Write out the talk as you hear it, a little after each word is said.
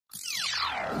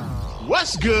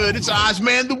What's good? It's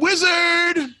Ozman the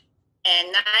Wizard. And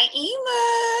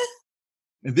Naima.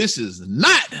 And this is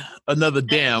not another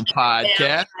damn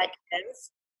podcast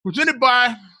presented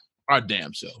by our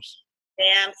damn selves.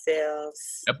 Damn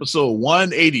selves. Episode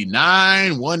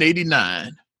 189.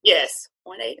 Yes,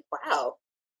 180. Wow.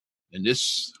 And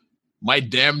this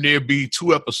might damn near be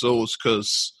 2 episodes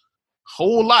because a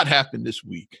whole lot happened this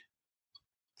week.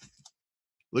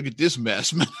 Look at this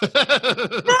mess, man. That's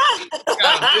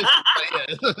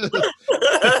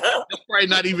probably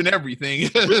not even everything.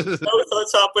 Notes on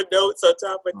top of notes on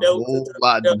top of notes. A whole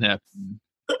lot didn't happen.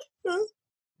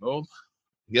 Well,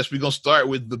 I guess we're going to start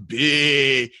with the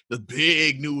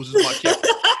big news. Is my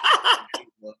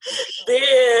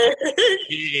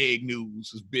big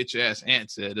news, as bitch ass Ant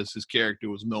said, as his character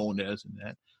was known as in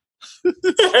that.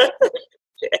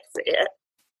 Yeah.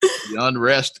 The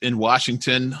unrest in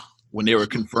Washington when they were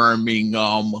confirming,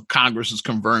 Congress is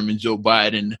confirming Joe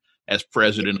Biden as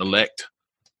president-elect.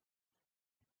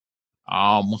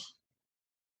 Well,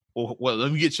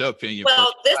 let me get your opinion.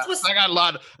 Well, first. I got a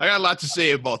lot to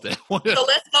say about that one. So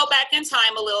let's go back in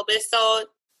time a little bit. So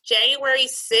January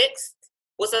 6th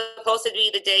was supposed to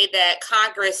be the day that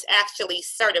Congress actually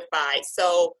certified.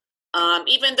 So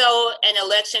even though the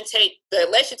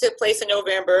election took place in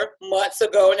November, months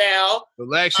ago now. Then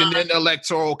the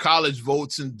Electoral College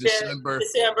votes in December.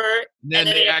 And then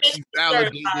they actually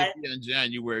validated it in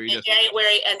January. And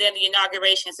then the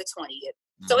inauguration is the 20th.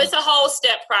 Mm-hmm. So it's a whole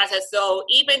step process. So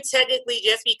even technically,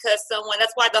 just because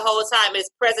that's why the whole time is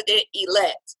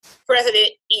president-elect.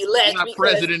 You're not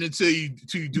president until you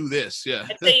do this, yeah.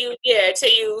 Until you put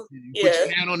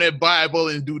your hand on that Bible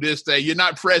and do this, that. You're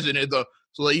not president, though.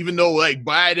 So even though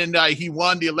Biden, he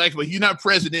won the election, but he's not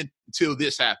president until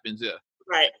this happens. Yeah.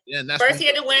 Right. Yeah, first he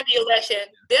had to win the election.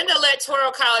 Then the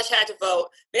Electoral College had to vote.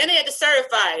 Then they had to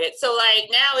certify it. So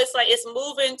now it's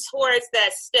moving towards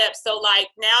that step. So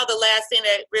now the last thing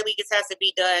that really just has to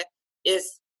be done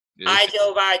is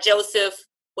Joseph.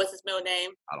 What's his middle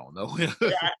name? I don't know.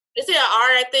 Is it an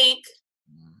R? I think.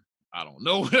 I don't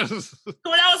know. When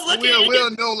I was looking, we'll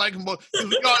know you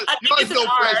always know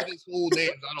president's full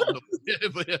names. I don't know. Because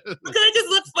it just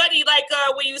looks funny,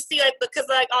 when you see because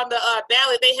on the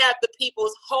ballot they have the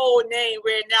people's whole name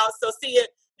written out. So seeing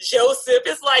Joseph,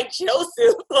 it's like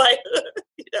Joseph,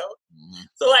 Mm-hmm.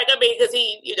 So because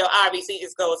he, obviously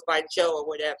just goes by Joe or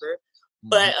whatever.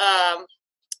 Mm-hmm. But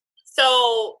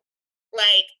so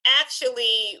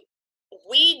actually,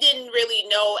 we didn't really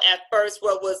know at first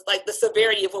what was the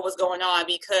severity of what was going on,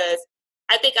 because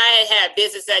I think I had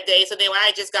business that day. So then when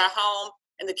I just got home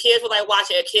and the kids were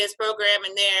watching a kids program,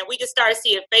 and then we just started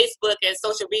seeing Facebook and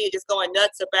social media just going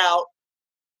nuts about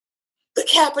the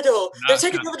Capitol. They're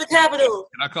taking over the Capitol.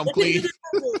 Can I come clean?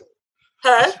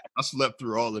 Huh? I slept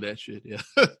through all of that shit. Yeah.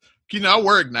 I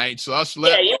work nights, so I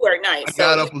slept. Yeah, you work nights. I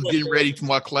got up, was getting ready for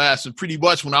my class, and pretty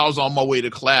much when I was on my way to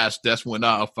class, that's when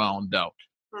I found out.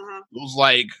 Mm-hmm. It was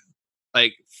like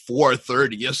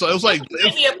 4:30. Yeah, so it was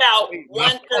maybe about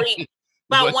 1:30,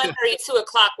 about 1:30, 2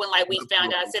 o'clock when we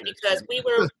found out. I said because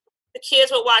the kids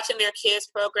were watching their kids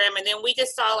program, and then we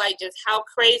just saw just how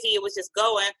crazy it was just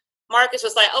going. Marcus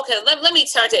was like, "Okay, let me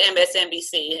turn to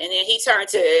MSNBC," and then he turned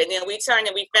to it, and then we turned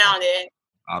and we found it.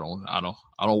 I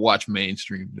don't watch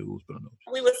mainstream news, but I know.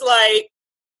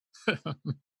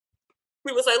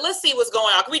 We was like, let's see what's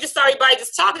going on. We just saw everybody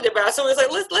just talking about it. So we was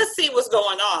like, let's see what's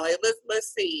going on.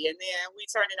 Let's see. And then we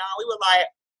turned it on. We were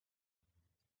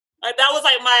that was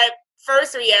my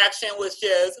first reaction was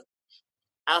just,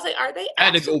 I was like, are they? I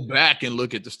had to go back and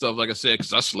look at the stuff, like I said,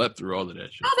 because I slept through all of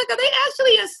that shit. I was like, are they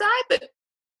actually inside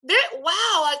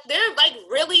they're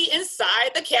really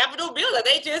inside the Capitol building.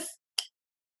 They just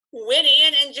went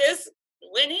in.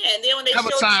 And then when they have a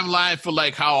timeline for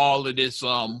how all of this,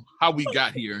 how we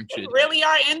got here and shit. They really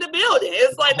are in the building.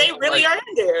 It's they really are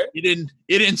in there. It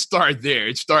didn't start there.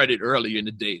 It started earlier in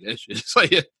the day. That shit. It's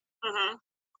mm-hmm.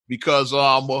 Because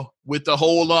with the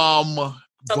whole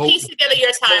so vote, piece together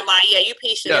your timeline. Yeah, you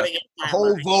piece together your timeline. The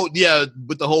whole vote, yeah,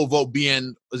 with the whole vote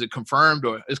being, is it confirmed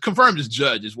or it's confirmed as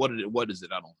judges? What is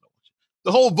it? I don't know.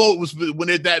 The whole vote was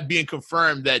that being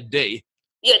confirmed that day.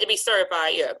 Yeah, to be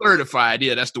certified, yeah. Certified,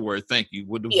 yeah, that's the word. Thank you.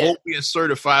 With the vote being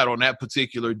certified on that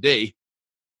particular day,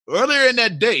 earlier in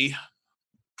that day,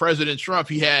 President Trump,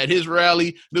 he had his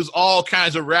rally. There's all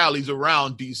kinds of rallies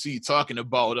around D.C. talking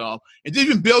about, and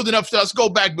even building up stuff. Let's go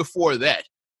back before that.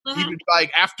 Mm-hmm. Even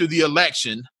after the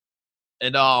election,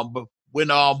 and when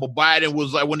Biden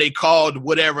was when they called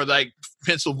whatever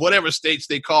whatever states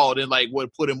they called and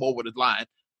what put him over the line.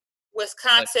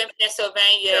 Wisconsin,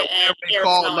 Pennsylvania, and Arizona.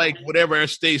 Called whatever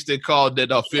states they called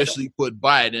that officially put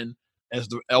Biden as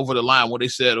the over the line when they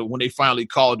said when they finally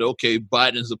called it, okay,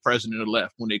 Biden's the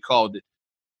president-elect when they called it.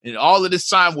 And all of this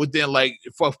time within, like,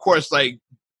 of course, like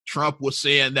Trump was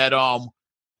saying that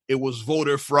it was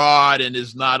voter fraud and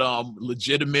it's not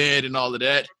legitimate and all of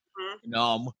that. Mm-hmm.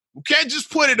 And, we can't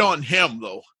just put it on him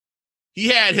though. He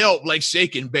had help like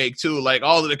Shake and Bake too. Like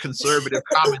all of the conservative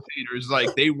commentators,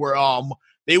 like they were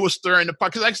stirring the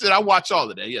pot. Because like I said, I watch all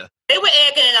of that. Yeah, they were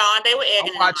egging it on. I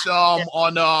watch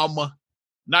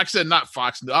not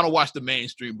Fox. I don't watch the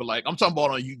mainstream, but like I'm talking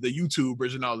about on the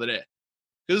YouTubers and all of that.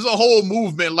 There's a whole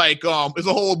movement, there's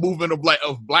a whole movement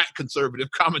of black conservative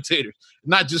commentators,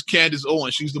 not just Candace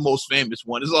Owens. She's the most famous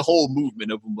one. There's a whole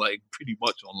movement of them, like pretty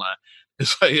much online.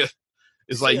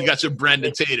 It's like you got your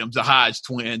Brandon Tatum's, the Hodge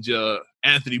twins, your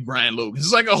Anthony Brian Logan.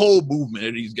 It's like a whole movement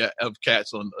of these guys of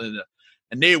cats on,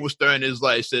 and they were stirring this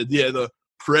like said, yeah, the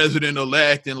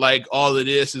president-elect and like all of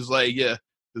this is like, yeah,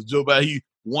 because Joe Biden he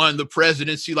won the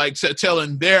presidency, like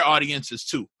telling their audiences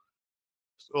too.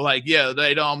 So like, yeah,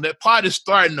 that pot is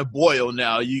starting to boil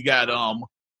now. You got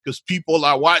because people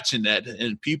are watching that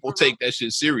and people take that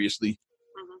shit seriously.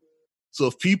 Mm-hmm. So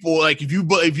if people like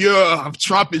if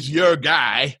Trump is your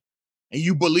guy and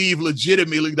you believe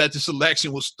legitimately that this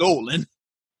election was stolen,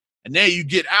 and then you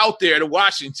get out there to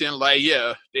Washington, like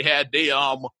yeah, they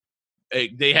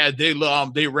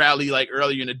rally like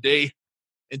earlier in the day,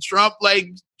 and Trump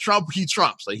he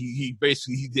trumps like he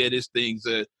basically did his things.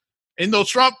 And though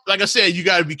Trump, like I said, you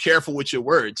got to be careful with your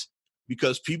words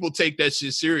because people take that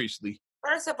shit seriously.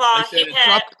 First of all, Trump,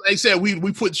 like I said,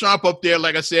 we put Trump up there.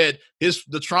 Like I said,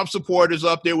 the Trump supporters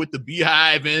up there with the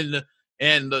Beehive and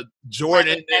the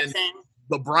Jordan and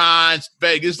LeBron's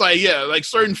Vegas. Like yeah, like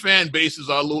certain fan bases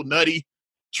are a little nutty.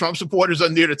 Trump supporters are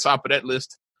near the top of that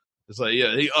list. It's like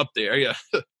yeah, they up there. Yeah.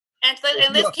 And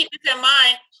let's keep this in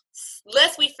mind.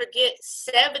 Lest we forget,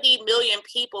 70 million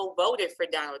people voted for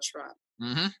Donald Trump.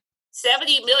 Mm-hmm.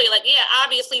 70 million, like, yeah,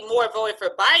 obviously more voted for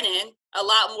Biden, a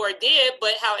lot more did,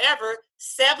 but however,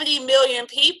 70 million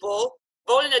people,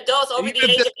 voting adults over the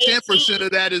age of 18. 10%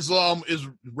 of that is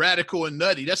radical and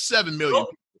nutty. That's 7 million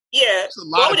people. Yeah, that's a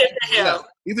lot voted for him. Yeah.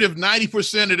 Even if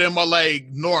 90% of them are like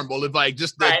normal, if like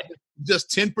just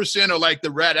 10% are like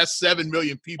that's 7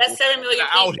 million people. That's 7 million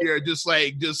people out here just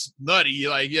nutty,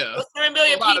 like yeah. Well, 7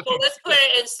 million people. Let's put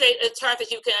it in terms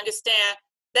that you can understand.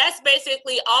 That's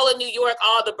basically all of New York,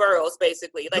 all the boroughs,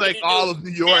 basically. Like all of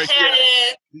New York,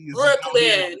 Manhattan,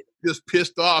 Brooklyn. Just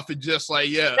pissed off and just like,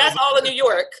 yeah. That's all of New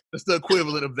York. That's the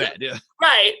equivalent of that, yeah.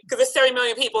 Right, because there's 30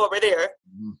 million people over there.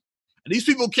 Mm-hmm. And these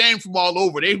people came from all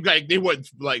over. They weren't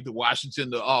like the Washington,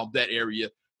 that area.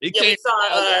 They came we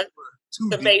saw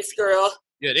the base girl.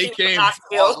 Yeah, they came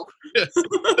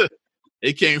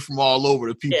they came from all over.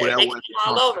 The people that went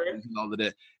all over and all of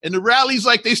that. And the rallies,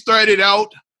 like they started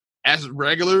out as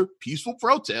regular peaceful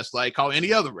protests, like how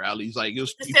any other rallies. Like it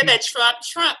was. You said that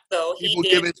Trump though. People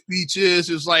giving speeches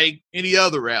is like any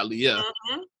other rally, yeah.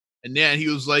 Mm-hmm. And then he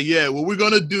was like, "Yeah, what we're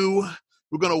gonna do?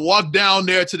 We're gonna walk down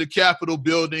there to the Capitol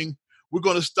building. We're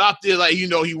gonna stop there." Like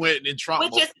he went in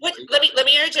Trump. Let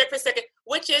me interject for a second.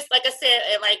 Which is like I said,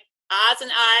 and like Oz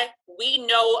and I,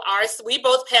 we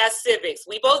both passed civics.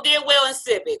 We both did well in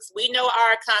civics. We know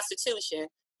our Constitution,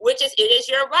 which is it is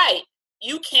your right.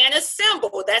 You can't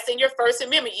assemble. That's in your First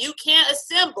Amendment. You can't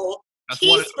assemble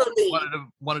peacefully.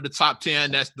 One of the top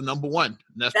 10. That's the number one.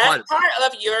 That's part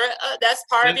of your. That's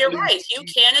part of your rights. You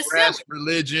can't assemble.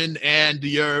 Religion and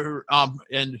your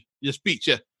speech.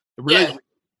 Yeah, the religion,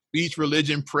 speech,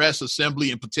 religion, press,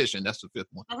 assembly, and petition. That's the fifth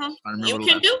one. Mm-hmm. You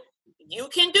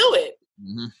can do it.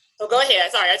 Mm-hmm. So go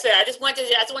ahead. Sorry, I just want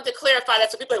to clarify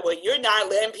that so people are like, well, you're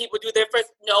not letting people do their first.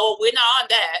 No, we're not on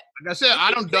that. Like I said,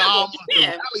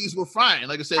 the rallies were fine.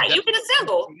 Like I said, you can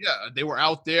assemble. Yeah, they were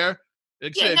out there.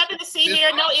 Nothing to see here,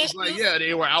 no issues. Like, yeah,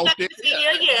 they were out there. To see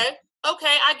here,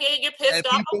 okay, I get it. You're pissed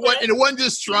off. And it wasn't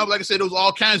just Trump. Like I said, there was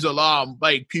all kinds of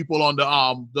like people on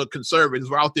the conservatives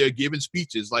were out there giving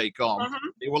speeches. Like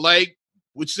they were like.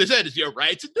 Which they said is your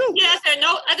right to do. Yeah, I said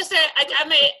no. I just said I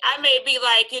may be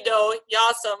like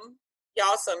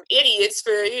y'all some idiots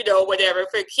for whatever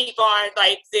for keep on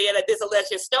like saying that this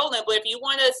election is stolen. But if you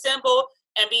want to assemble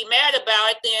and be mad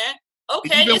about it, then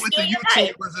okay, even it's with still the your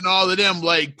YouTubers right. And all of them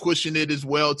like pushing it as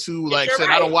well too. Like I said,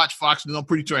 right. I don't watch Fox News. I'm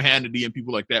pretty sure Hannity and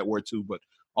people like that were too. But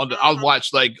I'll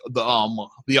watch like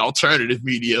the alternative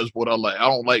media is what I like. I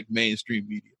don't like mainstream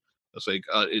media. It's like,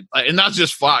 and not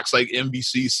just Fox, like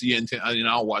NBC, CNN. I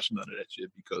don't watch none of that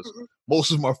shit because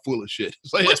most of them are full of shit.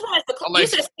 It's like, which one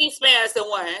is you said C-SPAN is the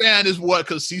one. C-SPAN is what?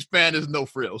 Because C-SPAN is no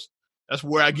frills. That's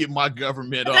where I get my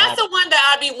government. That's the one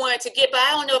that I be wanting to get, but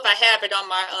I don't know if I have it on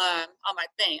my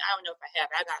thing. I don't know if I have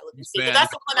it. I gotta look and see. But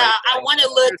that's the one I want to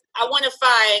look. I want to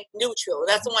find neutral.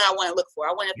 That's the one I want to look for.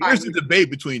 I want to find. Here's the debate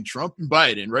between Trump and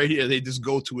Biden. Right here, they just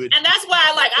go to it. And that's why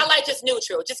I like just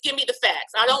neutral. Just give me the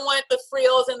facts. I don't want the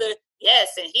frills and the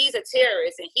yes, and he's a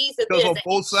terrorist, and he's a. Because on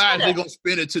both sides, they're gonna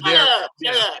spin it to their.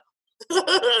 Shut up.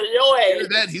 No way.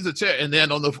 That he's a terrorist, and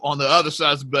then on the other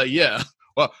side, but yeah,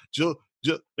 well,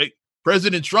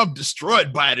 President Trump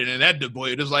destroyed Biden in that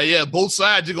debate. It's like, yeah, both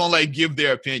sides are gonna like give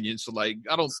their opinion. So like,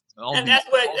 I don't this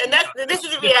is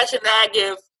the reaction that I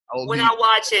give when I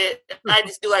watch it. I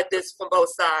just do like this from both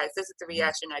sides. This is the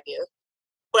reaction I give.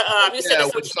 But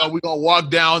so we're gonna walk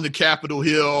down the Capitol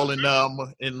Hill and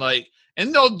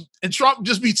Trump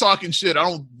just be talking shit. I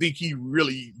don't think he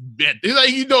really bent.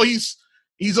 Like, he's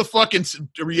a fucking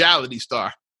reality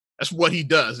star. That's what he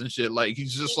does and shit. Like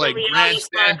he's just like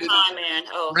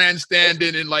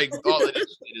grandstanding and like all of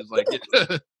this shit is like.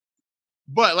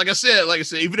 But like I said,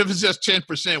 even if it's just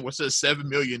 10%, which says 7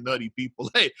 million nutty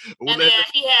people, hey. And then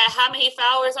he had how many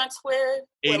followers on Twitter?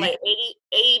 80? Like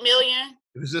 80 million.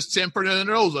 If it's just 10% of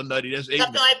those are nutty, that's 8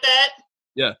 something million. Like that.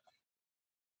 Yeah.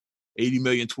 80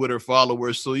 million Twitter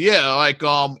followers. So yeah, like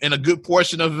and a good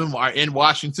portion of them are in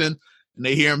Washington. And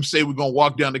they hear him say, we're going to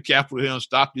walk down the Capitol Hill and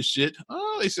stop this shit.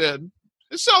 Oh, they said,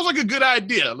 it sounds like a good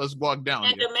idea. Let's walk down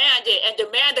and demand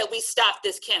that we stop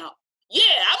this count. Yeah,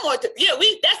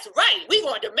 that's right. We're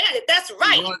going to demand it. That's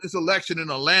right. We won this election in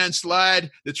a landslide.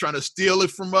 They're trying to steal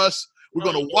it from us. We're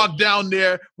going to walk down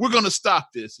there. We're going to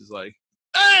stop this. It's like,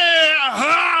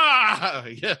 yeah.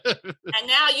 And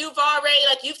now you've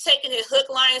taken it hook,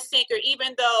 line, and sinker,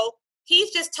 even though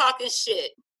he's just talking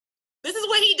shit. This is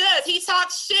what he does. He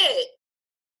talks shit.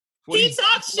 He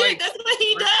talks shit. That's what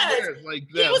he does.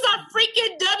 He was on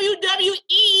freaking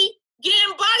WWE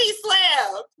getting body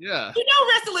slammed. Yeah. We know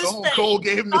wrestling's Stone fake. Cold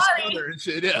gave him the stunner and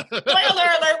shit. Yeah. Spoiler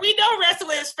alert. We know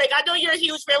wrestling is fake. I know you're a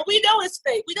huge fan. We know it's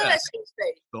fake. We know that shit's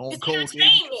fake. Stone it's Cold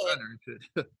entertainment. And shit.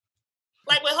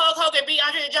 Like when Hulk Hogan beat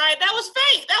Andre the Giant, that was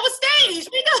fake. That was staged.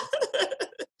 We know.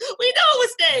 We know it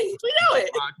was staged. We know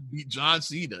it. Beat John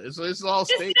Cena. It's all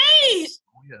staged. Staged.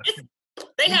 Oh, yeah.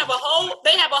 They have a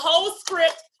whole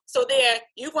script. So then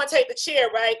you're gonna take the chair,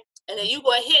 right? And then you're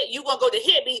gonna go to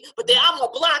hit me, but then I'm gonna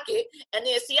block it. And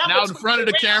then see, I'm now in front of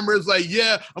the camera is like,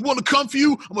 yeah, I'm gonna come for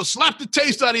you. I'm gonna slap the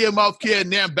taste out of your mouth, kid.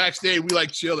 And then backstage we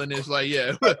like chilling. It's like,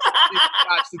 yeah,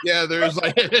 together. It's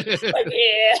like, yeah,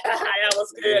 that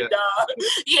was good, dog.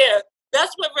 Yeah,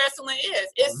 that's what wrestling is.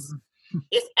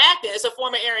 It's acting. It's a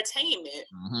form of entertainment.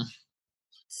 Mm-hmm.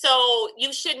 So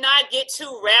you should not get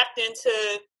too wrapped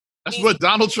into. That's what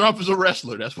Donald Trump is, a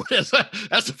wrestler. That's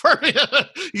the perfect.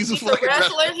 He's a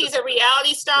wrestler. He's a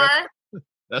reality star.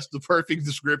 That's the perfect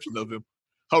description of him.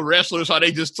 How wrestlers, how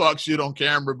they just talk shit on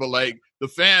camera, but like the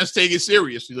fans take it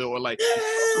serious, or like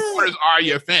supporters are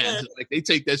your fans. Like they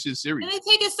take that shit serious. And they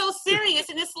take it so serious,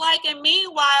 and it's like, and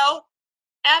meanwhile,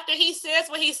 after he says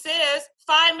what he says,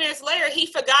 5 minutes later, he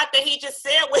forgot that he just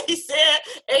said what he said,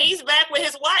 and he's back with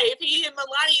his wife. He and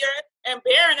Melania and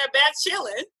Barron are back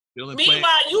chilling.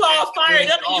 Meanwhile, you all fired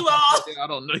up and you all. I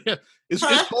don't know. It's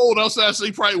cold outside, so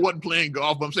he probably wasn't playing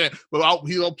golf. But I'm saying,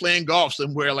 he's all playing golf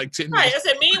somewhere like 10 minutes. Right. I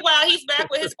said, meanwhile, he's back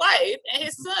with his wife and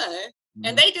his son,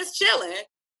 and they just chilling.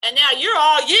 And now you're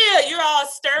all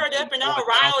stirred up and all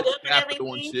riled up and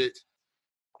everything. Shit.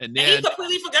 And he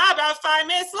completely forgot about 5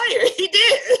 minutes later. He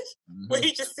did what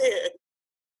he just said.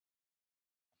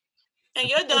 And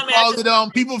you're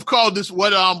dumb. People have called this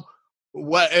what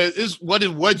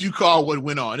you call what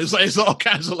went on? It's all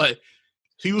kinds of like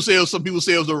some people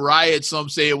say it was a riot, some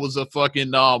say it was a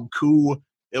fucking coup.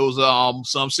 It was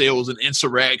some say it was an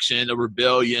insurrection, a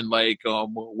rebellion. Like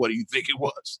what do you think it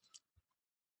was?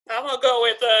 I'm gonna go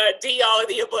with D, all of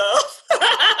the above.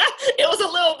 It was a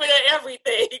little bit of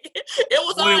everything.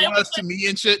 It was to me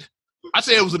and shit. I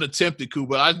say it was an attempted coup,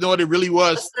 but I know what it really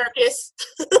was. A circus.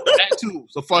 That too.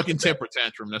 It's a fucking temper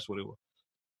tantrum. That's what it was.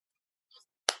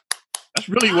 That's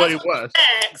really what it was.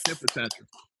 Temper tantrum.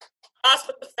 Us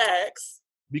with the facts.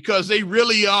 Because they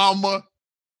really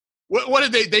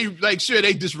what did they like? Sure,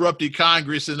 they disrupted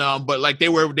Congress and but like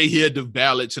they hid the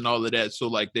ballots and all of that, so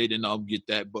like they didn't get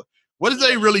that. But what did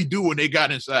they really do when they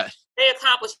got inside? They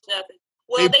accomplished nothing.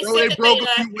 Well, they broke a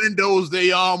few windows. They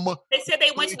said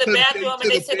they went to the bathroom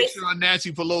and they said they on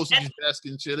Nancy Pelosi's desk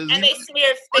and shit. And they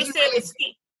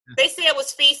said it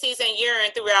was feces and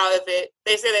urine throughout of it.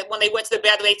 They said that when they went to the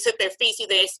bathroom, they took their feces,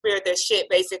 they speared their shit,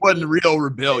 basically. It wasn't a real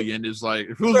rebellion. It's like,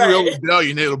 if it was a real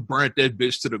rebellion, they'd have burnt that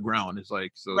bitch to the ground. It's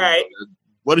like, so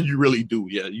what did you really do?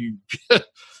 Yeah, you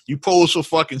posed for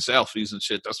fucking selfies and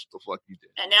shit. That's what the fuck you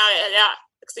did. And now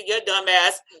So you're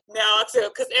dumbass. Now,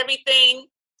 because everything,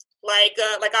 like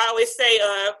I always say,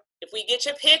 if we get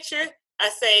your picture, I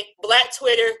say Black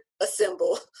Twitter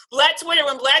assemble. Black Twitter,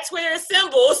 when Black Twitter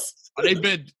assembles.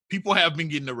 People have been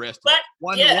getting arrested.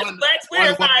 Black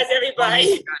Twitter fires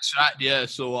everybody. Got shot. Yeah,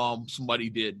 so somebody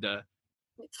did.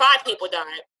 5 people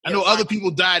died. I know other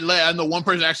people died. I know one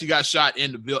person actually got shot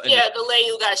in the building. Yeah, the lady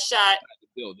who got shot. In the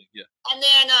building. Yeah. And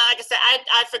then, like I said,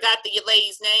 I forgot the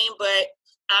lady's name, but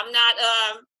I'm not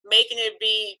making it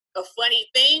be a funny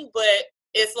thing, but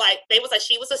it's like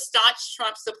she was a staunch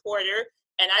Trump supporter.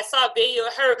 And I saw a video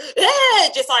of her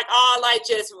just like all like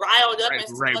just riled up.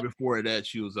 Right before that,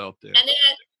 she was out there. And then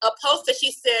a post that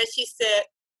she said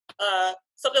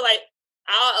something like,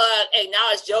 I'll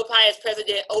acknowledge Joe Biden as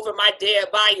president over my dead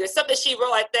body or something she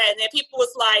wrote like that. And then people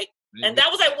was like, and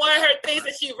that was like one of her things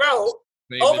that she wrote,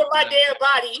 over my dead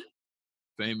body.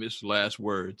 Famous last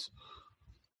words.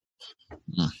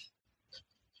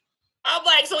 I'm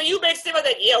like, so you make statement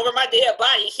that, over my dead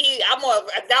body, I'm going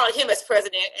to acknowledge him as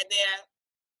president. And then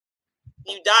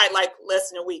you died like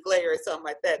less than a week later or something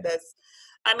like that.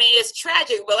 It's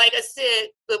tragic. But like I said,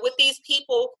 but with these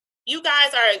people, you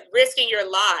guys are risking your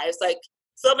lives. Like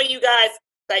some of you guys,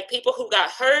 like people who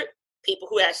got hurt, people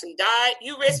who actually died,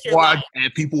 you risk your life.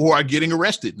 And people who are getting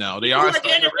arrested now. They are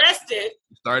getting arrested.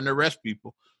 Starting to arrest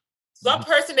people. Some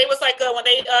person, they was like, when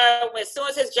as soon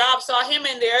as his job saw him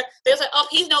in there, they was like, oh,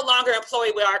 he's no longer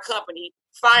employed with our company.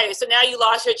 Fired. So now you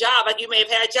lost your job. Like you may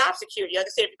have had job security. Like I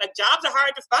said, like jobs are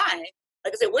hard to find.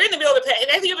 Like I said, we're in the middle of a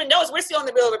pandemic. As you even knows, we're still in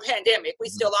the middle of a pandemic. We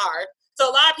still are. So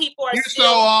a lot of people are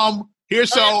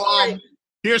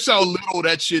Here's how little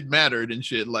that shit mattered and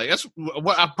shit. Like that's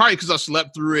what probably because I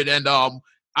slept through it and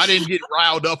I didn't get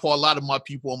riled up or a lot of my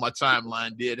people on my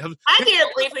timeline did. I did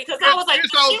briefly because I was like,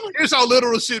 here's how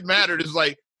little the shit mattered. It's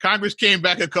like Congress came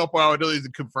back a couple hours early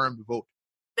to confirm the vote.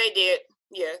 They did,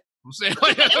 yeah. I'm saying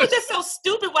it was just so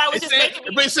stupid. Why was just making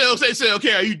me? They say,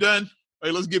 okay, are you done? All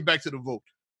right, let's get back to the vote.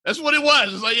 That's what it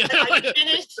was. It's like, are you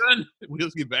finished? Done.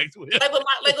 Let's get back to it. Like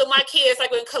with my kids,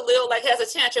 like when Khalil has a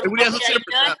tantrum. Are you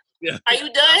done? Yeah. Are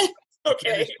you done?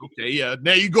 Okay. Okay, yeah.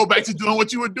 Now you go back to doing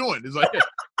what you were doing. It's like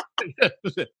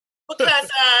because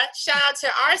shout out to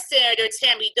our Senator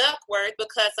Tammy Duckworth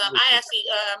because I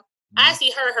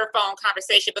actually heard her phone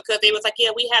conversation because they was like,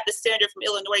 yeah, we have the senator from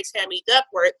Illinois, Tammy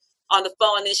Duckworth, on the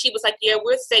phone, and then she was like, yeah,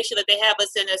 we're safe. She they have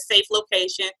us in a safe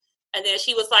location. And then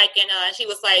she was like,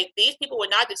 these people would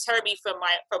not deter me from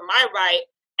my right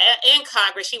in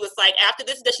Congress. She was like, after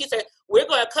this, she said, we're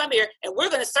going to come here and we're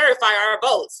going to certify our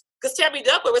votes. Because Tammy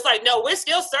Duckworth was like, no, we're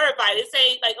still certified. It's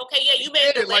saying like, okay, yeah, you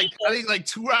made it. I think like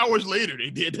 2 hours later they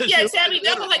did. Yeah, Tammy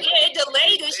Duckworth was like, yeah, it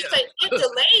delayed it. She's like, it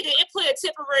delayed it. It put a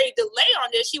temporary delay on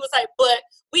this. She was like, but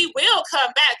we will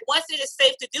come back once it is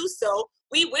safe to do so.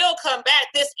 We will come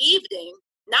back this evening.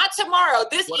 Not tomorrow,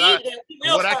 this evening.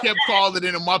 I kept calling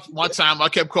it in my time, I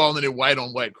kept calling it white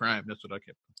on white crime. That's what I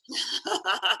kept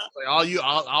like,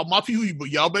 all my people,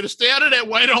 y'all better stay out of that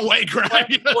white on white crime.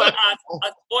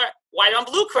 Or white on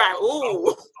blue crime. Ooh.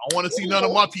 I want to see none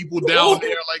of my people down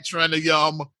there like trying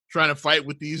to fight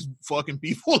with these fucking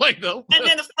people like them. And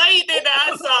then the funny thing that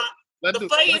I saw, the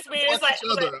funniest thing is it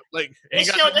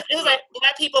was like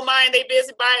black people mind their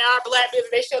business, buying our black business.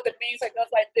 They showed the memes like us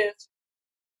like this.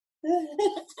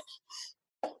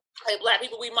 Like black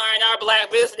people, we mind our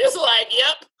black business. Like,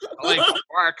 yep. I like the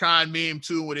Farrakhan meme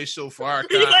too, where they show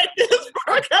Farrakhan. You like this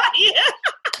Farrakhan, yeah.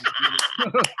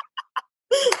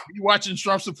 You watching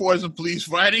Trump supporters and police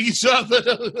fighting each other.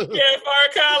 Yeah,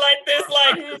 Farrakhan like this,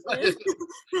 like.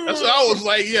 That's what I was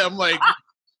like. Yeah, I'm like,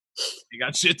 you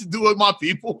got shit to do with my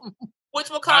people. Which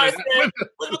McCarr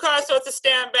starts to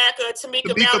stand back.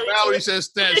 Tamika Mallory says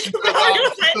stand. She took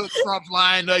Trump's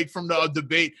line like from the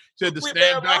debate. Said to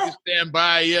stand back and stand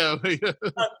by. Yeah. You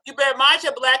better mind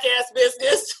your black ass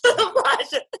business. But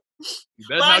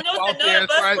I know that none of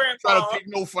us were involved. Try to pick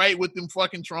no fight with them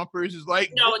fucking Trumpers. It's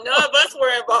like no, none of us were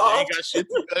involved. Ain't got shit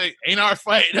to do. Ain't our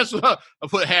fight. That's what I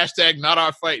put hashtag not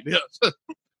our fight.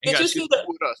 Did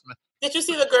you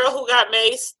see the girl who got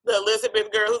maced? The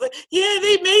Elizabeth girl who's like, yeah,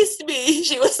 they maced me.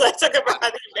 She was like talking about how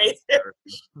they maced her.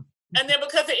 And then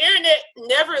because the internet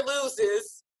never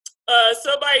loses,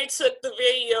 somebody took the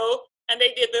video and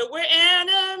they did the "We're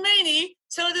animating,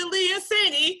 totally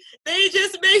insane. They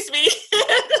just maced me."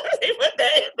 They put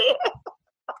that in there.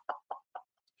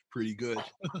 Pretty good.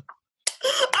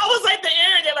 I was like, the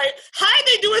internet, like, how did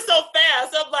they do it so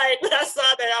fast? I'm like, when I saw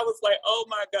that, I was like, oh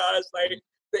my gosh, like,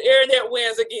 the internet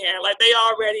wins again. Like, they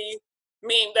already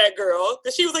memed that girl.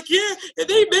 And she was like, yeah, and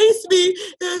they maced me.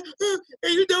 And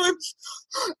you know,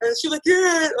 and she was like,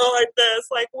 yeah, oh, like that. It's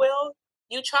like, well,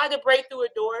 you tried to break through a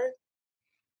door.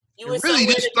 You really,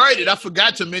 this started. I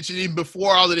forgot to mention even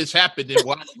before all of this happened in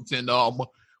Washington.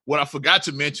 What I forgot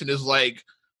to mention is like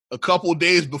a couple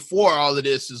days before all of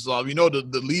this is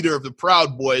the leader of the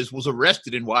Proud Boys was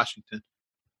arrested in Washington.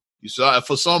 You saw it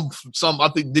for some I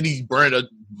think did he burn a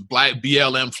black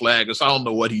BLM flag or so, I don't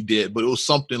know what he did, but it was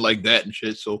something like that and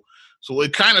shit. So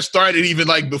it kind of started even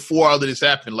like before all of this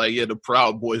happened. Like, yeah, the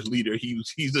Proud Boys leader,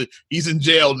 he's in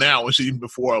jail now, and even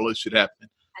before all this shit happened.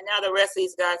 And now the rest of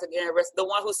these guys are getting arrested. The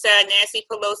one who sat Nancy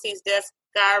Pelosi's desk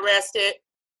got arrested.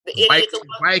 The idiot,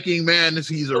 Viking man,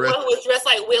 he's arrested. The one who was dressed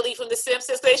like Willie from The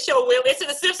Simpsons. They show Willie. They said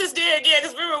The Simpsons did again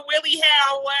because remember Willie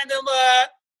had one of them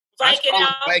Viking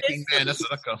outfits. Viking man, that's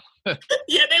what I call.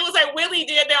 Yeah, they was like Willie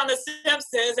did down The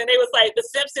Simpsons, and they was like The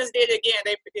Simpsons did again.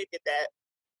 They predicted that.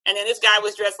 And then this guy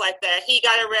was dressed like that. He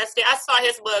got arrested. I saw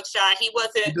his mugshot. He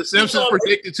wasn't. The Simpsons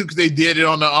predicted too because they did it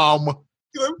on the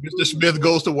Mr. Smith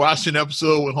Goes to Washington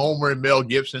episode with Homer and Mel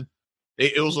Gibson.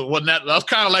 That was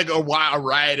kind of like a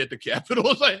riot at the Capitol. It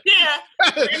was like,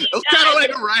 it was kind of like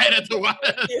a riot at the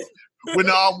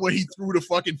when he threw the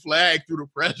fucking flag through the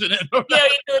president. Yeah,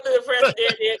 he threw it through the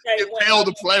president. He impaled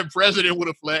the president with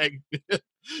a flag.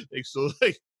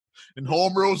 And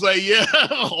Homer was like, yeah,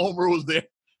 Homer was there.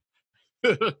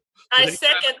 I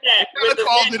second that.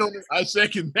 I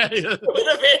second that. With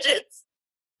a vengeance.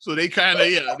 So they kind of,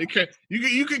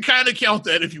 you can kind of count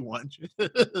that if you want. And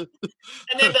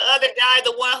then the other guy,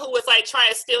 the one who was like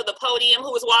trying to steal the podium,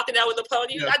 who was walking out with the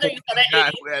podium. I know you saw that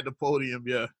guy who had the podium,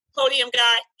 podium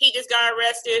guy. He just got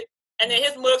arrested. And then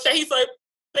his mugshot, he's like,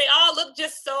 they all look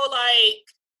just so like.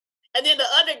 And then the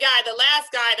other guy, the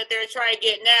last guy that they're trying to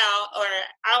get now, or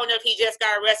I don't know if he just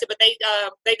got arrested, but they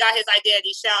got his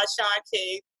identity. Sean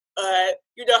King.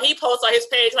 He posts on his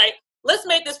page like, let's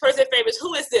make this person famous.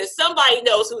 Who is this? Somebody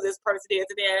knows who this person is.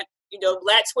 And then,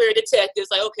 black Twitter detectives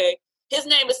like, okay, his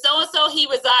name is so-and-so. He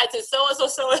resides in so-and-so,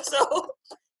 so-and-so.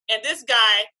 And this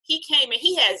guy, he came in,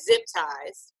 he had zip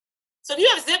ties. So if you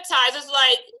have zip ties, it's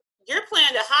like, you're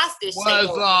playing the hostage.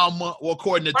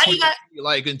 According to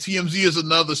TMZ, and TMZ is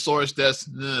another source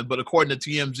but according to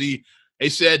TMZ, they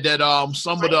said that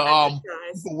some of the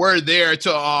people were there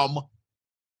to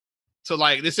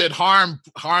like, they said harm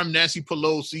Nancy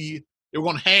Pelosi. They were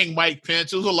going to hang Mike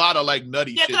Pence. It was a lot of like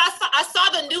nutty shit. Yeah, I saw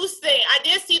the news thing. I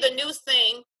did see the news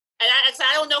thing. And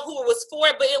I don't know who it was for,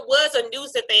 but it was a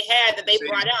news that they had that they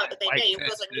brought out that they made. It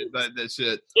was a news. That's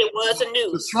it. It was a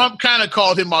news. Trump kind of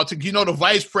called him out. The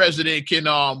vice president can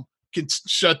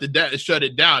shut it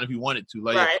down if he wanted to.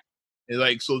 Like, right. And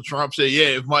like, so Trump said,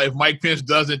 yeah, if Mike Pence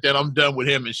doesn't, then I'm done with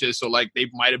him and shit. So like, they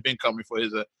might have been coming for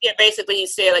his. Yeah, basically he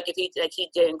said like if he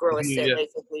didn't grow a set,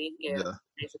 basically,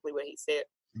 basically what he said.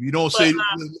 If you don't say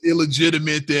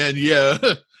illegitimate, then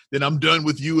then I'm done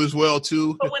with you as well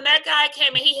too. But when that guy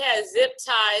came in, he had zip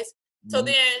ties. So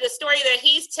then the story that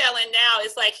he's telling now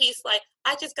is like he's like,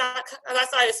 I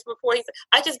saw this before. He said,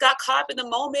 I just got caught in the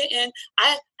moment, and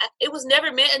it was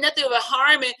never meant nothing of a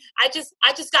harm, and I just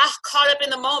got caught up in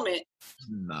the moment.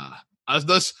 Nah,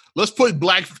 let's put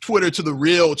Black Twitter to the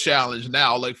real challenge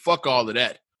now. Like, fuck all of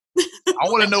that. I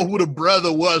want to know who the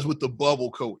brother was with the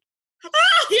bubble coat.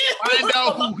 Find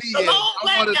out who he is.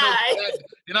 I want to know that.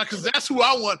 Because that's who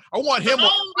I want. I want him.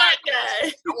 Black guy.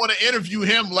 I want to interview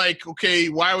him. Like, okay,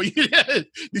 why were you there?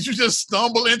 Did you just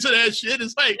stumble into that shit?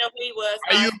 It's like, he was.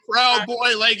 Are you a proud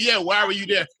boy? Like, yeah. Why were you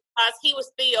there? He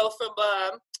was Theo from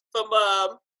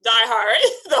Die Hard,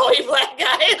 the only black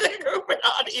guy in the group. And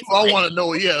all these I want to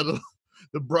know.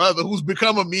 The brother who's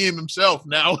become a meme himself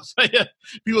now.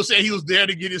 People say he was there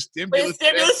to get his stimulus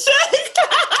check.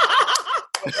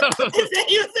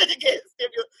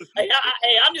 Hey,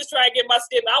 I'm just trying to get my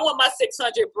stimulus. I want my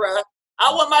 600, bruh.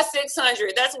 I want my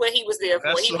 600. That's what he was there for.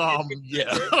 I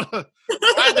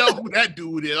know who that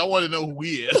dude is. I want to know who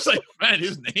he is. Like, find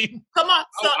his name. Come on.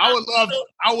 So,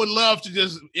 I would love to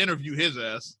just interview his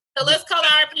ass. So let's call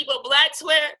our people Black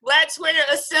Twitter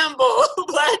assemble.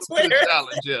 Black Twitter.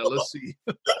 Yeah, let's see.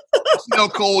 Let's see how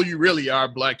cold you really are,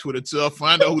 Black Twitter. So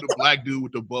find out who the black dude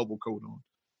with the bubble coat on.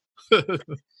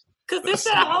 Because this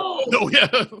that whole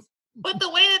but the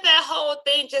way that whole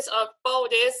thing just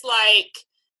unfolded, it's like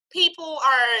people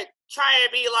are trying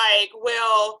to be like,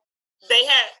 well, they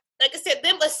have, like I said,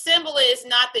 them assembling is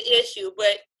not the issue,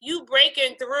 but you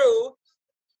breaking through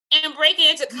and breaking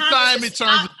into Congress. Time it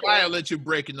turns violent, you're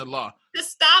breaking the law. To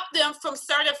stop them from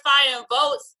certifying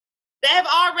votes, they have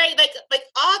already, like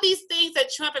all these things that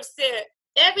Trump has said,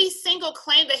 every single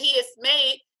claim that he has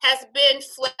made has been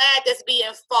flagged as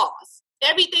being false.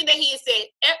 Everything that he has said,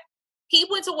 he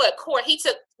went to court? He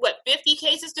took 50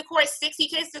 cases to court, 60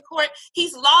 cases to court.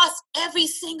 He's lost every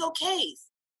single case.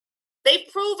 They've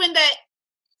proven that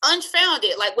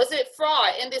unfounded. Like, was it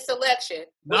fraud in this election?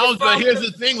 No, but here's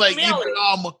the thing, like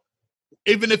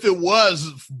even if it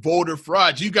was voter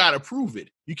fraud, you got to prove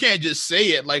it. You can't just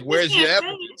say it. Like, where's your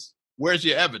evidence? Where's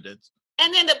your evidence?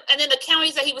 And then the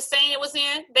counties that he was saying it was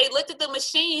in, they looked at the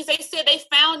machines. They said they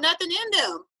found nothing in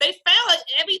them. They found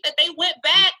everything. They went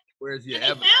back. Where's your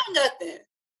evidence? They found nothing.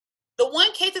 The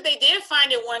one case that they did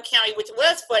find in one county, which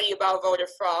was funny about voter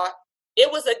fraud,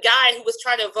 it was a guy who was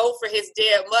trying to vote for his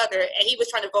dead mother, and he was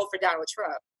trying to vote for Donald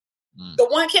Trump. The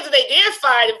one case that they did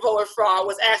find in voter fraud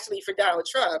was actually for Donald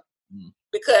Trump.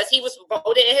 Because he was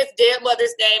voting in his dead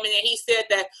mother's name, and then he said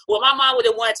that, well, my mom would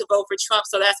have wanted to vote for Trump,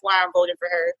 so that's why I'm voting for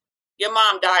her. Your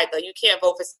mom died, though. You can't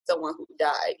vote for someone who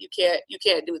died. You can't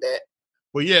do that.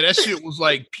 Well, yeah, that shit was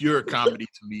like pure comedy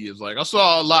to me. It's like I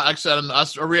saw a lot. Like I said, I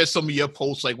read some of your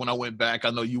posts. Like when I went back, I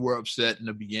know you were upset in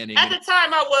the beginning. At the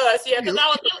time, I was, because I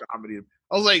was comedy.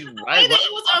 I was like, it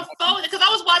was unfolding because I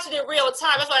was watching it real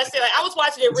time. That's why I said like I was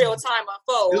watching it real time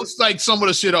unfold. It was like some of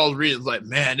the shit I was reading. Like,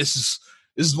 man, this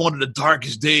is one of the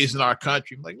darkest days in our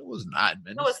country. I'm like, it was not,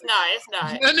 man. No, it's not. It's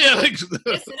not.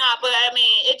 It's not. But I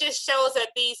mean, it just shows that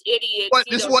these idiots. But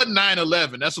this wasn't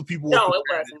 9/11. That's what people. No, it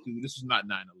wasn't. This is not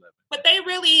 9/11. But they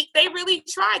really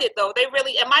tried it though. They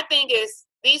really. And my thing is,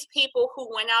 these people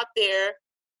who went out there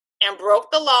and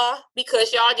broke the law,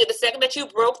 because y'all did, the second that you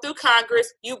broke through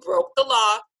Congress, you broke the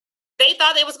law. They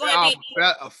thought it was going to be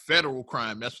a federal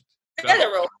crime. That's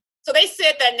federal. So they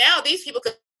said that now these people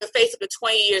could face up to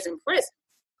 20 years in prison.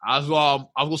 I was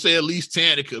gonna say at least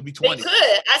 10. It could be 20. It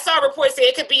could. I saw a report say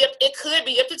it could be up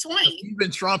to 20.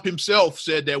 Even Trump himself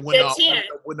said that when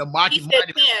the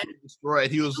monument was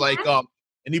destroyed, he was like,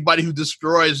 anybody who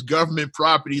destroys government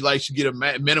property should get a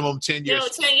minimum 10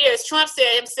 years. 10 years. Trump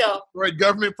said himself. Destroyed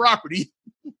government property.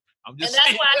 I'm just saying.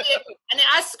 And that's why I did. And then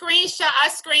I screenshot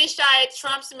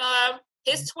Trump's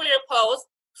his Twitter post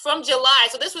from July.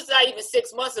 So this was not even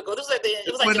 6 months ago. This was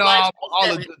it was like July 27th.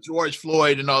 All of the George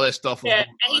Floyd and all that stuff. Yeah, and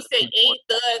he said, "Ain't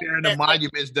tearing the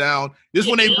monuments down." This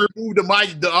when they removed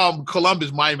the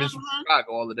Columbus monuments from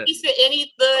Chicago. All of that. He said,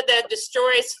 "Any thug that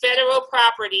destroys federal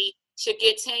property should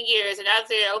get 10 years." And I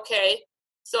said, "Okay."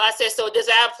 So I said, "So does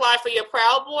that apply for your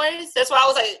Proud Boys?" That's why I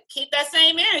was like, "Keep that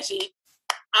same energy."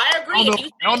 I agree. I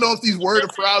don't know if these were the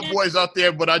Proud Boys out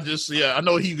there, but I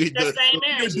know he did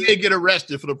get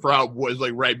arrested for the Proud Boys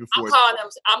right before.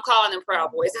 I'm calling them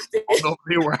Proud Boys. I don't know if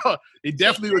they were out. They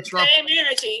definitely were Trump. Same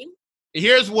energy.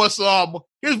 Here's what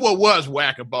was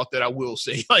whack about that. I will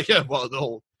say about the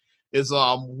whole is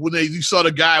when you saw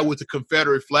the guy with the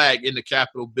Confederate flag in the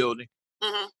Capitol building,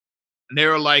 and they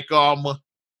were like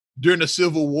during the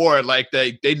Civil War,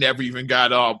 they never even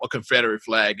got a Confederate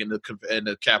flag in the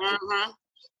Capitol.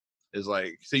 It's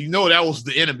like, so that was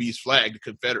the enemy's flag, the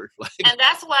Confederate flag. And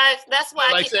that's why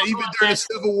like I said, even during the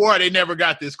Civil War, they never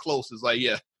got this close. It's like,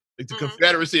 the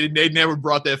Confederacy, they never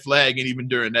brought that flag in even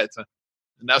during that time.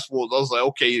 And that's what I was like,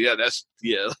 okay,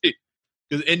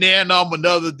 and then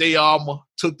another they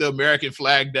took the American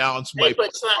flag down, somebody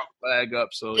put Trump flag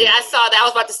up. So I saw that. I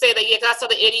was about to say that. Yeah, 'cause I saw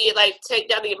the idiot take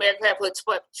down the American flag, put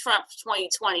Trump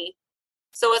 2020.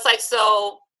 So it's like,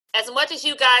 so as much as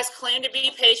you guys claim to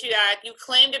be patriotic, you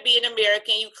claim to be an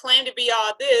American, you claim to be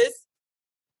all this,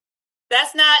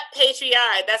 that's not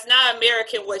patriotic. That's not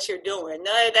American what you're doing.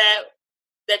 None of that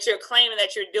you're claiming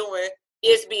that you're doing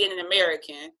is being an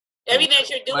American. Everything that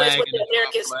you're doing is what the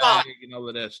Americans fought. And all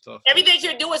of that stuff. Everything that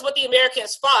you're doing is what the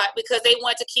Americans fought because they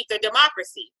want to keep their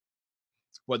democracy.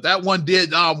 But that one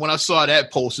did, when I saw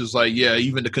that post, it's like,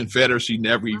 even the Confederacy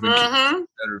never even kept the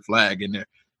Confederate flag in there.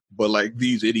 But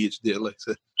these idiots did.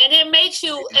 And it makes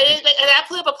you, and I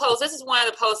put up a post. This is one of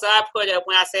the posts that I put up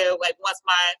when I said,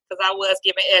 because I was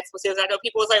giving expletives. I know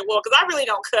people was like, well, because I really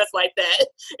don't cuss like that.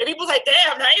 And people was like,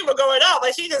 damn, now you were going off.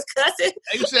 She just cussing.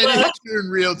 You said it hit you in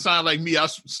real time like me. I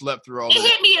slept through all that. It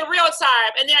hit me in real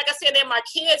time. And then, like I said, then my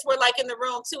kids were in the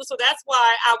room too. So that's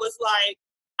why I was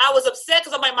upset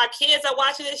because I'm like, my kids are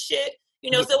watching this shit.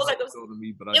 So it was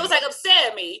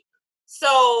upsetting me.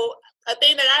 So a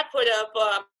thing that I put up,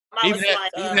 even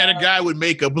had a guy with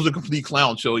makeup. It was a complete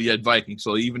clown show. He had Vikings,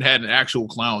 so he even had an actual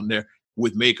clown there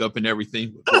with makeup and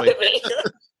everything. The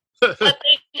thing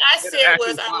I said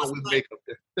was, I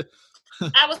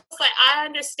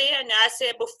understand now. I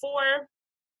said before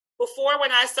when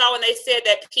they said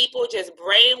that people just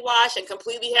brainwash and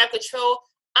completely have control,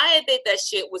 I didn't think that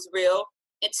shit was real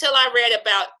until I read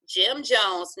about Jim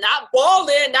Jones, not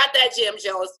Baldwin, not that Jim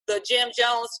Jones, the Jim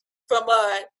Jones from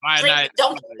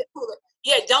Don't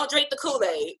drink the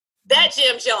Kool-Aid. That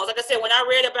Jim Jones. Like I said, when I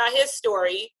read about his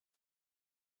story,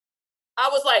 I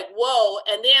was like, whoa.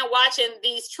 And then watching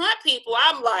these Trump people,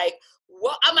 I'm like,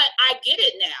 I get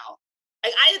it now.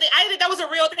 I didn't think that was a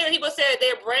real thing. people said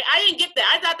they're brave. I didn't get that.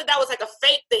 I thought that was like a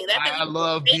fake thing. I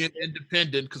love being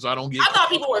independent because I don't get. I thought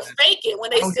people were faking when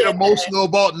they said I don't get emotional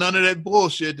about none of that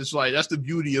bullshit. It's like that's the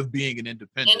beauty of being an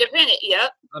independent.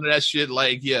 Yep. None of that shit,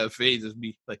 like, phases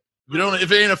me. Like,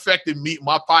 if it ain't affected me,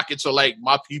 my pockets are like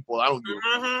my people. I don't give a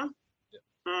fuck.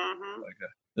 Like,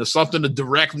 if something that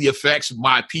directly affects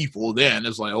my people, then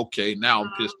it's like, okay, now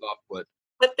I'm pissed off. But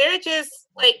they're just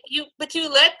like you. But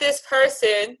you let this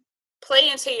person play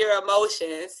into your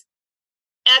emotions.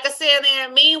 And like I said,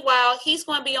 then meanwhile, he's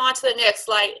going to be on to the next.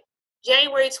 Like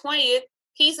January 20th,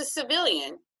 he's a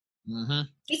civilian. Mm-hmm.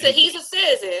 He said he's a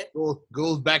citizen.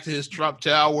 Goes back to his Trump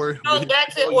Tower. Goes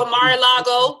back to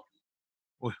Mar-a-Lago.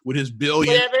 With his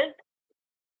billion. Whatever.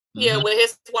 Mm-hmm. Yeah, with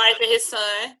his wife and his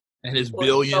son. And his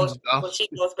billions. When she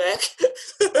goes back.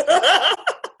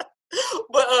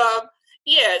 But,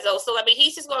 yeah, so I mean,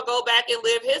 he's just going to go back and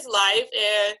live his life.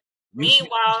 And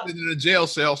meanwhile. He's in a jail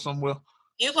cell somewhere.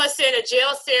 You're going to sit in a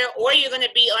jail cell, or you're going to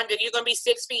be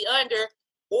 6 feet under,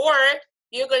 or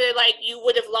you're going to, like, you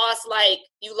would have lost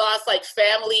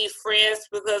family, friends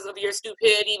because of your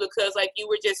stupidity, because, like, you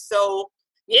were just so,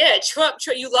 Trump,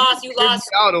 you lost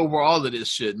out over all of this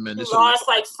shit, man. You lost,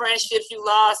 like, friendships, you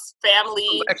lost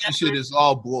family. Election shit is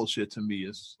all bullshit to me.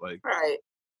 It's like. Right.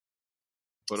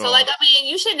 But, so, like, I mean,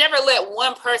 you should never let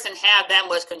one person have that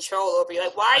much control over you.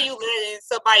 Like, why are you letting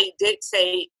somebody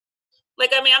dictate?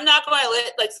 Like, I mean, I'm not going to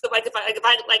let,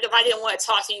 if I didn't want to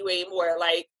talk to you anymore,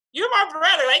 like, you're my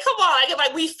brother. Like, come on. Like,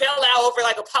 if we fell out over,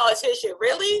 like, a politician.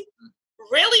 Really?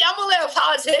 I'm going to let a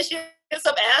politician,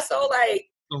 some asshole, like,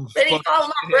 maybe call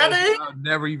my brother? I've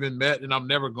never even met, and I'm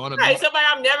never going to meet. Right, somebody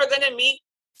I'm never going to meet.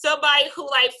 Somebody who,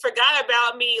 like, forgot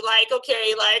about me, like,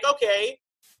 okay.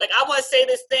 Like, I want to say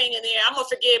this thing, and then I'm going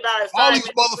to forget about it. All these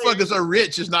motherfuckers are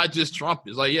rich. It's not just Trump.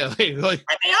 It's like, like they are like, rich.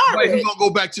 They're going to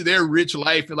go back to their rich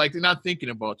life, and, like, they're not thinking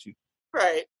about you.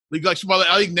 Right. Like I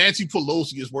think Nancy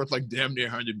Pelosi is worth, like, damn near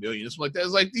 $100 million. It's like that.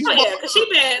 It's like these. Oh, yeah, because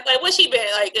what's she been,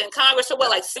 like, in Congress for,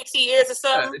 like, 60 years or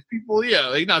something? Yeah, people,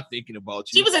 they're not thinking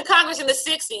about you. She was in Congress in the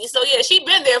 60s, so, yeah, she'd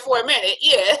been there for a minute,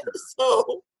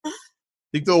 so. I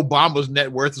think the Obama's net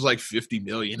worth is like $50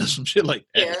 million or some shit like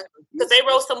that. Yeah, because they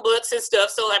wrote some books and stuff.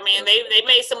 So, I mean, they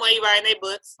made some money writing their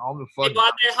books. They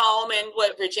bought their home in,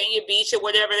 Virginia Beach or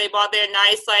whatever. They bought their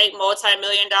nice, like,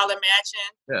 multi-million-dollar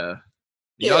mansion. Yeah.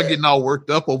 Y'all getting all worked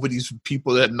up over these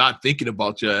people that not thinking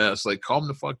about your ass. Like, calm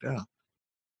the fuck down.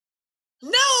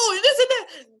 No, this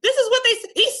is what they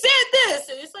said. He said this.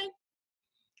 And it's like.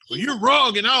 Well, you're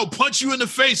wrong, and I'll punch you in the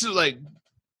face. It's like.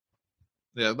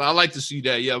 Yeah, I like to see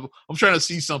that. Yeah, I'm trying to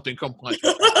see something come punch.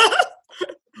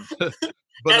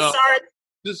 But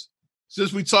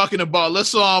since we're talking about,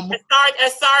 let's as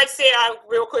Sarge said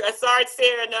real quick. As Sarge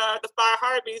said in the Fire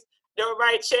Harpies, don't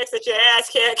write checks that your ass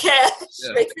can't cash.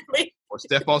 Yeah. Basically, or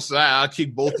step outside. I'll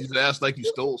kick both these ass like you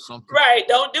stole something. Right,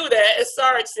 don't do that. As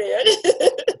Sarge said.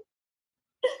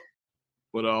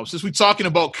 But since we're talking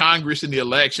about Congress and the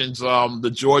elections,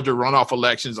 the Georgia runoff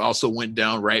elections also went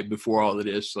down right before all of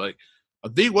this. Like. I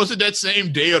think, was it that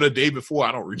same day or the day before?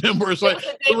 I don't remember. It's like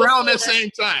around that same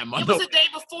time. It was the day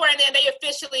before, and then they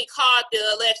officially called the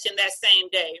election that same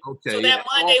day. Okay. So that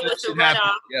Monday was the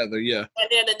runoff. Together, yeah. And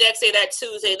then the next day, that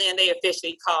Tuesday, then they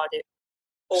officially called it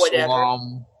or whatever.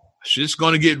 So, shit's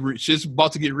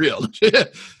about to get real.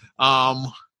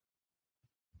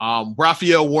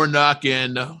 Raphael Warnock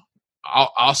and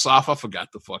Alsop, I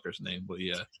forgot the fucker's name, but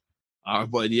yeah.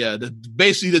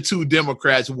 Basically the two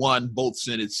Democrats won both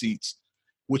Senate seats,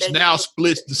 which now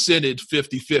splits the Senate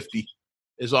 50-50.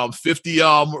 Is 50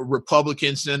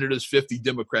 Republican senators, 50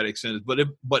 Democratic senators.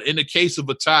 But in the case of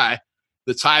a tie,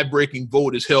 the tie-breaking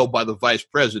vote is held by the vice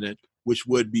president, which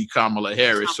would be Kamala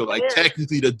Harris. So, like,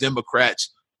 technically the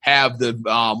Democrats have the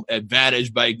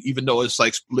advantage by, even though it's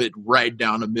like split right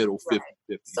down the middle, 50-50.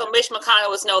 So Mitch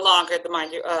McConnell is no longer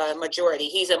the majority.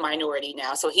 He's a minority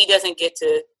now. So he doesn't get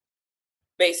to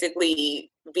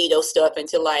basically veto stuff and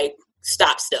to, like,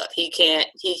 stop stuff. He can't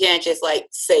just, like,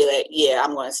 say that, yeah,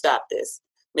 I'm going to stop this.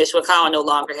 Mitch McConnell no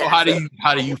longer has. So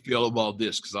how do you feel about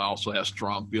this? Because I also have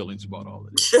strong feelings about all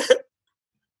of this.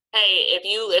 Hey,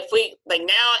 if we like,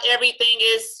 now everything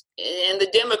is in the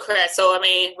Democrats. So I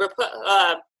mean,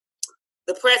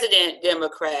 the president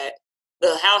Democrat,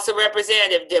 the House of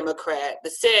Representatives Democrat, the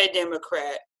Senate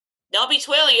Democrat. Don't be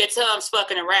twirling your thumbs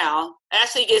fucking around.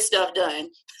 Actually get stuff done.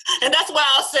 And that's why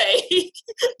I'll say,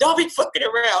 don't be fucking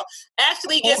around.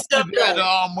 Actually get stuff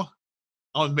done.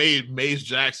 On Maze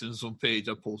Jackson's page,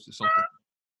 I posted something.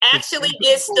 Actually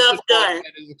get stuff done.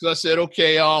 Because I said,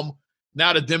 okay,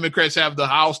 now the Democrats have the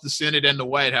House, the Senate, and the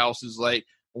White House. Is like,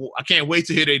 I can't wait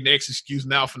to hear their next excuse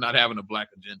now for not having a black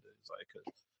agenda. It's like,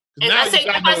 And I say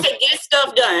get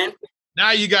stuff done.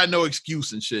 Now you got no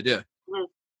excuse and shit. Yeah. Mm-hmm.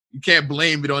 You can't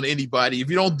blame it on anybody. If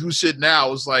you don't do shit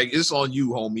now, it's like, it's on you,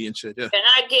 homie, and shit. Yeah. And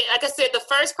I get, like I said, the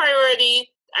first priority,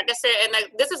 like I said, and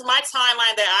like, this is my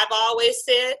timeline that I've always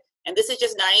said, and this is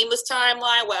just Naima's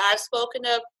timeline, what I've spoken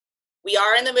of. We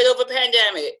are in the middle of a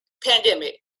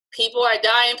pandemic. People are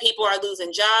dying. People are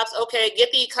losing jobs. Okay,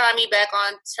 get the economy back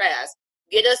on track.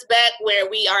 Get us back where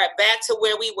we are, back to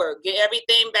where we were. Get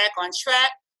everything back on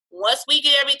track. Once we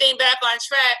get everything back on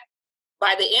track,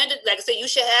 by the end of, like I said, you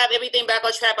should have everything back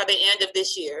on track by the end of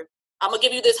this year. I'm going to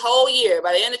give you this whole year,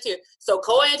 by the end of the year. So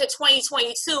going into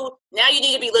 2022, now you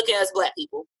need to be looking at us black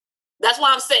people. That's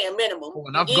what I'm saying, minimum. Oh,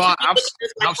 and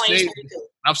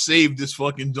I've saved this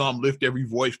fucking dumb Lift Every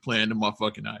Voice plan in my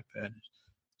fucking iPad.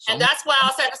 So and that's why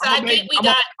I said,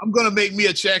 I'm going to make me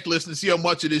a checklist and see how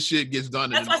much of this shit gets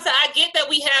done. That's why I said, I get that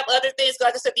we have other things.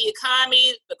 Like I said, the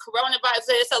economy, the coronavirus,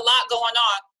 it's a lot going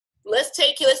on. Let's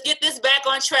get this back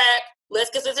on track. Let's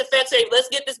get this affected. Let's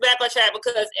get this back on track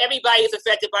because everybody is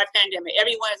affected by pandemic.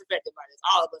 Everyone is affected by this.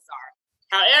 All of us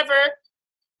are.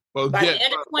 However, by the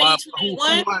end of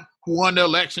 2021, who won the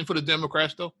election for the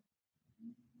Democrats though?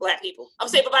 Black people. I'm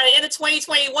saying, but by the end of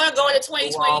 2021, going to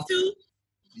 2022,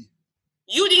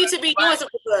 you need to be doing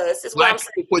something for us. Is what I'm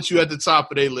saying. Put you at the top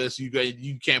of their list. You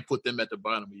can't put them at the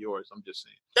bottom of yours. I'm just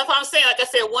saying. That's what I'm saying. Like I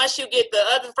said, once you get the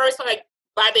other first one, like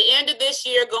by the end of this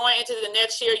year, going into the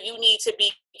next year, you need to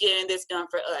be getting this done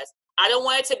for us. I don't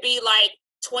want it to be like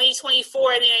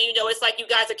 2024, and then it's like you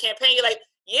guys are campaigning. Like,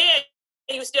 yeah,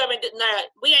 you still haven't. Nah,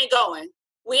 we ain't going.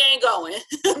 We ain't going.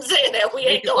 I'm saying that we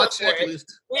ain't going for it.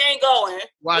 We ain't going.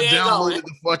 Well, I downloaded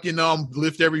the fucking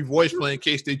Lift Every Voice plan in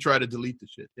case they try to delete the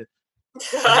shit. Yeah.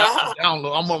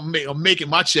 I'm making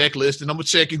my checklist, and I'm gonna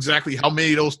check exactly how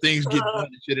many of those things get done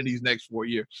and shit in these next 4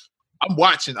 years. I'm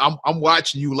watching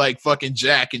you like fucking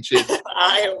Jack and shit.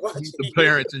 I am watching the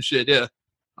parents and shit. Yeah,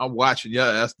 I'm watching.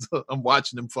 Yeah, I'm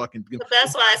watching them fucking. But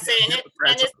that's why I say, and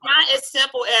it's not as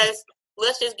simple as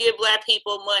let's just give black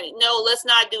people money. No, let's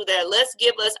not do that. Let's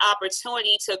give us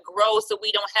opportunity to grow so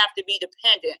we don't have to be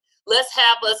dependent. Let's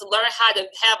have us learn how to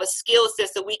have a skill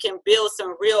set so we can build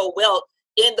some real wealth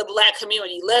in the black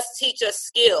community. Let's teach us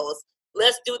skills.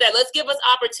 Let's do that. Let's give us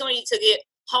opportunity to get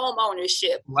home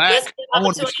ownership. Black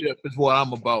ownership is what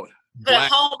I'm about.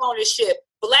 Home ownership,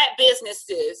 black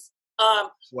businesses,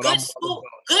 good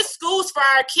schools for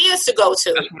our kids to go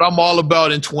to. That's what I'm all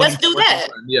about in 2020. Let's do that.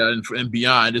 Yeah, and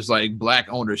beyond. It's like black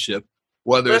ownership,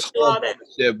 whether it's home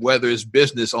ownership, whether it's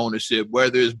business ownership,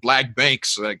 whether it's black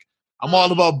banks. Like I'm all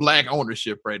about black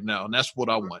ownership right now, and that's what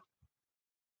I want.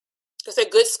 It's a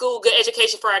good school, good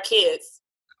education for our kids.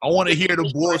 I want to hear the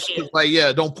bullshit. Like,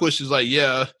 yeah, don't push. It's like,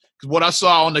 yeah. Because what I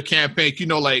saw on the campaign,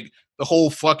 like the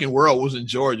whole fucking world was in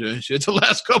Georgia and shit the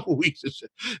last couple of weeks and shit.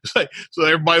 It's like, so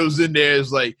everybody was in there.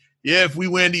 It's like, yeah, if we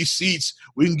win these seats,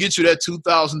 we can get you that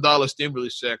 $2,000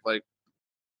 stimulus check. Like,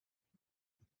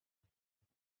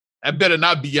 that better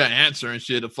not be your answer and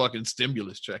shit, a fucking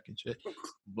stimulus check and shit.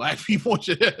 Black people and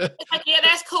shit. It's like, yeah,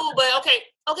 that's cool, but okay,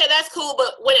 that's cool,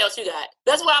 but what else you got?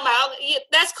 That's why I'm out. Yeah,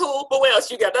 that's cool, but what else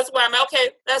you got? That's why I'm out. Okay,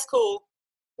 that's cool.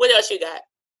 What else you got?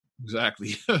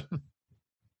 Exactly.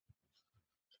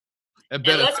 It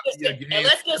better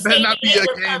not be a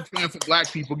game plan for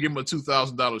black people. Give them a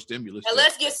 $2,000 stimulus. And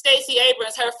let's get Stacey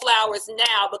Abrams her flowers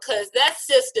now because that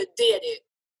sister did it.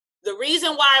 The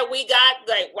reason why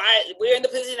why we're in the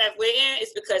position that we're in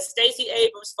is because Stacey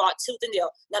Abrams fought tooth and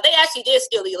nail. Now, they actually did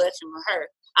steal the election from her.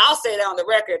 I'll say that on the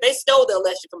record. They stole the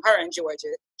election from her in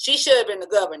Georgia. She should have been the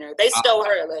governor. They stole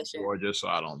her election. Georgia, so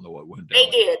I don't know what went down. They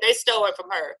did. They stole it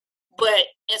from her. But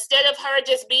instead of her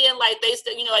just being like,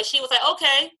 like she was like,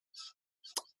 okay,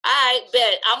 I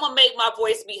bet I'm going to make my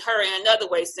voice be heard in another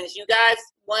way. Since you guys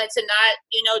wanted to not,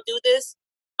 do this,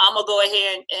 I'm going to go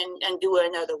ahead and do it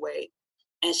another way.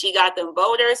 And she got them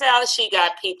voters out. She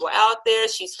got people out there.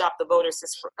 She stopped the voter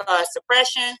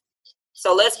suppression.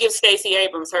 So let's give Stacey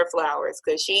Abrams her flowers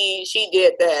because she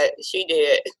did that. She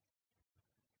did.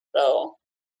 So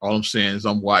all I'm saying is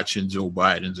I'm watching Joe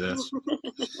Biden's ass.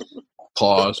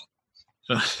 Pause.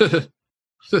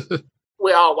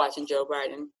 We're all watching Joe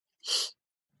Biden.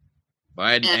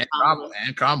 Biden and Kamala.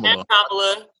 And Kamala.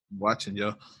 Watching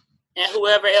yo. And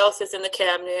whoever else is in the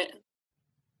cabinet.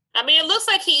 I mean, it looks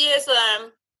like he is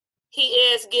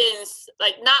getting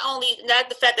like not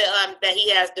the fact that he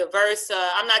has diverse.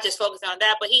 I'm not just focused on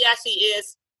that, but he actually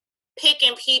is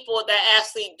picking people that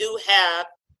actually do have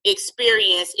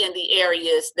experience in the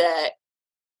areas that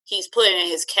he's putting in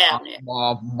his cabinet.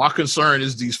 My concern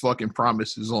is these fucking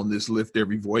promises on this Lift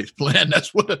Every Voice plan.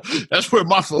 That's where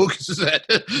my focus is at.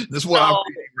 That's what I'm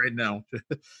reading right now.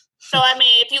 So I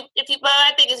mean, but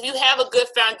I think if you have a good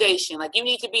foundation, like you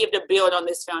need to be able to build on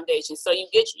this foundation. So you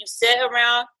set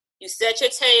around, you set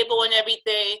your table and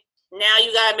everything. Now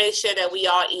you gotta make sure that we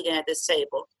all eating at this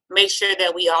table. Make sure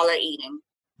that we all are eating.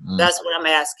 That's what I'm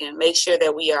asking. Make sure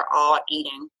that we are all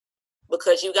eating,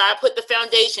 because you gotta put the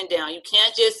foundation down. You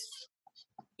can't just,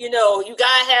 you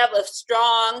gotta have a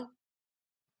strong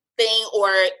thing, or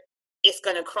it's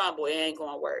gonna crumble. It ain't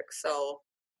gonna work. So.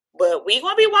 But we're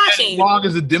going to be watching. As long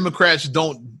as the Democrats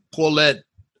don't pull that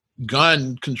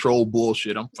gun control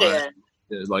bullshit, I'm fine.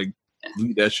 Yeah,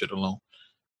 leave that shit alone.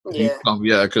 Yeah.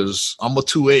 Because I'm a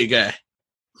 2A guy.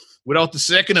 Without the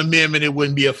Second Amendment, it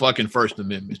wouldn't be a fucking First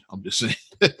Amendment. I'm just saying.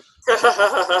 You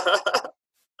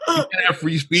can't have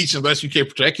free speech unless you can't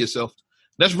protect yourself.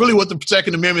 That's really what the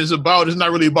Second Amendment is about. It's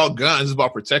not really about guns. It's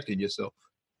about protecting yourself.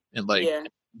 And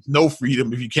no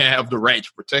freedom if you can't have the right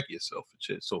to protect yourself and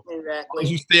shit. So as long as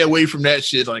you stay away from that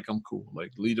shit, I'm cool.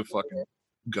 Leave the fucking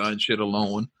gun shit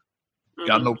alone.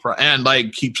 Got no problem.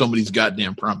 And keep some of these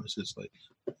goddamn promises.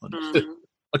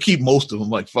 I keep most of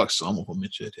them. Fuck some of them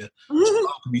and shit. Yeah,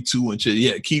 me too and shit.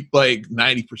 Yeah, keep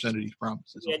 90% of these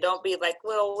promises. Yeah, don't be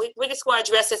well, we're just going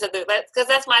to address this because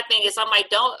that's my thing. Is I'm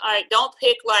don't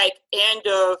pick end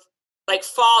of.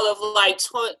 Fall of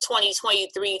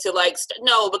 2023 to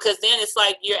no, because then it's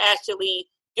you're actually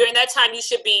during that time you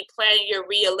should be planning your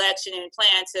re-election and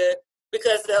plan to,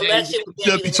 because the election you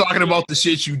should be talking about the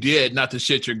shit you did, not the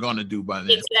shit you're gonna do by then.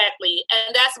 Exactly,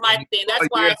 and that's my thing. That's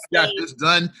why I got this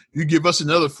done. You give us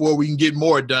another 4, we can get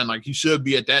more done. You should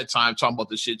be at that time talking about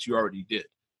the shit you already did.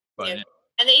 Yeah.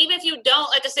 And then even if you don't,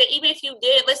 like I said, even if you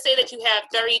did, let's say that you have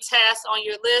 30 tasks on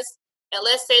your list. And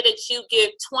let's say that you give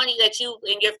 20, that you,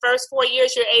 in your first 4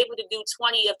 years, you're able to do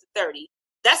 20 of the 30.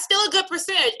 That's still a good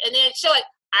percentage. And then show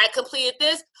I completed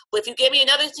this, but if you give me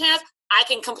another chance, I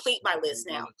can complete my list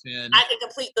now. I can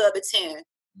complete the other 10.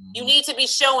 Mm-hmm. You need to be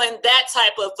showing that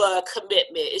type of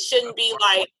commitment. It shouldn't be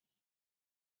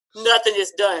nothing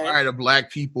is done. All right, the black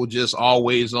people just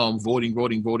always voting.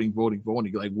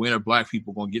 When are black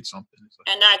people going to get something?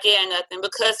 And not getting nothing,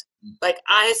 because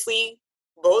honestly,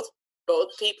 both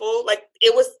people,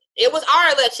 it was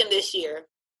our election this year.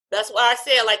 That's why I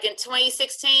said, in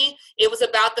 2016, it was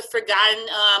about the forgotten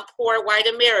poor white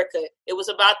America. It was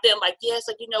about them,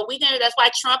 we didn't. That's why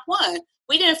Trump won.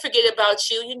 We didn't forget about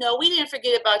you. We didn't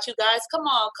forget about you guys. Come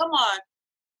on.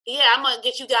 Yeah, I'm gonna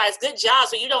get you guys good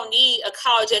jobs, so you don't need a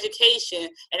college education.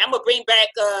 And I'm gonna bring back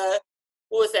what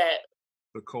was that?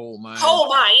 The coal mine. Coal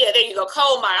mine. Yeah, there you go.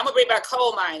 Coal mine. I'm gonna bring back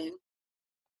coal mining.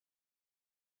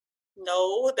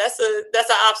 No, that's an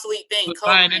obsolete thing. The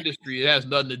mine industry, it has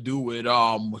nothing to do with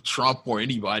Trump or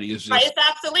anybody. It's just it's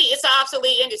obsolete. It's an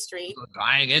obsolete industry. It's a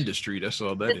dying industry. That's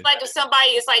all that is. It's if somebody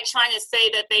is trying to say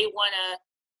that they want to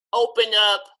open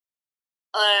up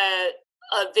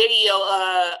a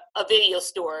video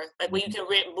store, where you can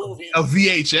rent movies. A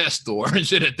VHS store and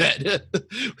shit at that.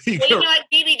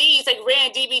 DVDs,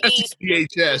 rent DVDs. That's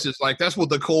VHS. It's that's what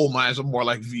the coal mines are more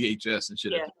like VHS and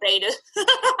shit. Yeah, beta.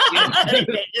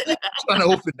 Trying to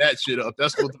open that shit up.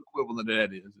 That's what the equivalent of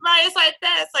that is. Right, it's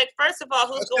that. It's first of all,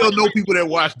 who's I still know people that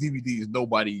watch DVDs.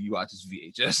 Nobody watches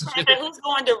VHS. Who's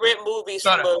going to rent movies?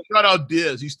 Shout out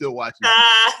Diz. He's still watching.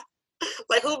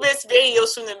 Who rents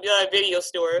videos from the video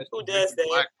store? Who does that?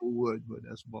 Black would, but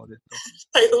that's about it.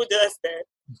 Who does that?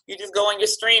 You just go on your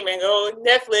streaming, go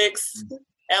Netflix,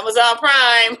 Amazon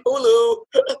Prime, Hulu.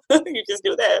 You just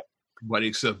do that. Everybody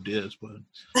except Diz, but.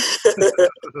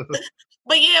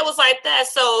 But yeah, it was that.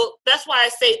 So that's why I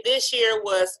say this year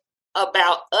was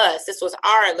about us. This was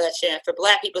our election for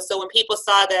Black people. So when people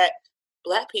saw that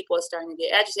Black people are starting to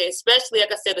get agitated, especially,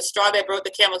 like I said, the straw that broke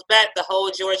the camel's back, the whole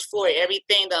George Floyd,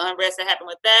 everything, the unrest that happened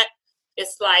with that,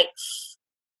 it's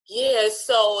yeah,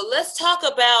 so let's talk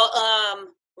about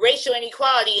racial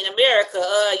inequality in America.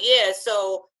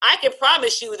 So I can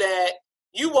promise you that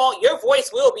your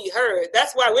voice will be heard.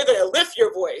 That's why we're going to lift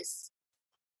your voice.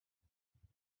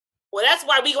 Well, that's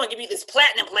why we're going to give you this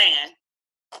platinum plan.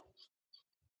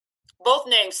 Both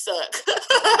names suck.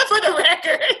 For the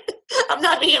record, I'm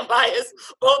not being biased.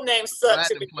 Both names suck.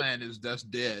 Platinum plan that's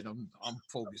dead. I'm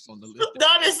focused on the list. No,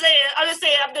 I'm just saying.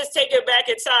 I'm just taking it back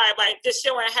in time, just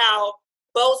showing how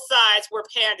both sides were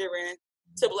pandering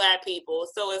to Black people.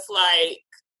 So it's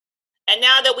and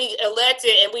now that we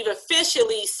elected and we've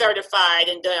officially certified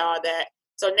and done all that,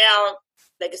 so now,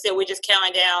 like I said, we're just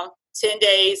counting down 10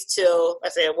 days till, I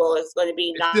said, well, it's going to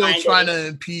be 9 days. Still trying to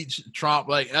impeach Trump.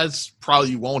 That's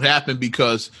probably won't happen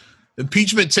because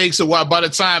impeachment takes a while. By the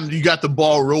time you got the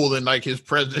ball rolling, his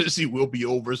presidency will be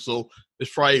over. So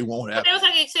it probably won't happen. But it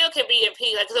was it still can be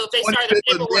impeached. So if they start the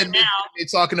paperwork now. They're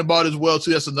talking about as well,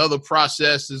 too. That's another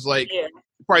process. Is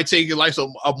probably take it like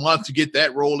a month to get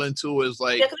that rolling too. Is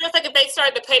like because it's like if they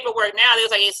started the paperwork now, it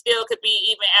was like it still could be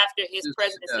even after his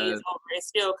presidency is over, it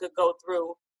still could go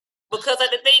through. Because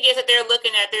like the thing is that they're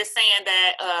saying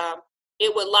that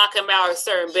it would lock him out of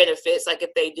certain benefits. Like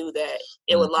if they do that,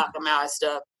 it would lock him out of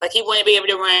stuff. Like he wouldn't be able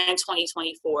to run in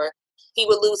 2024. He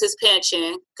would lose his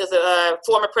pension because the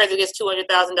former president gets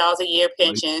 $200,000 a year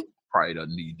pension. Probably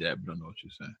doesn't need that, but I know what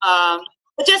you're saying.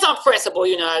 But just on principle,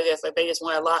 I guess like they just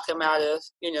want to lock him out of,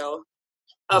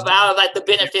 out of like the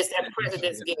benefits that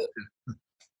presidents get.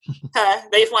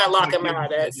 They just want to lock him out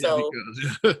of that. So,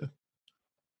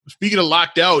 speaking of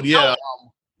locked out,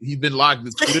 he's been locked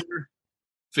with Twitter,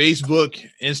 Facebook,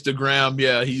 Instagram.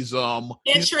 Yeah, he's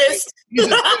interest. He's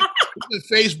in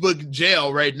Facebook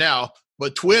jail right now.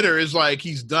 But Twitter is like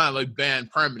he's done, like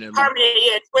banned permanently.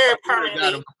 Twitter permanently.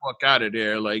 Got him the fuck out of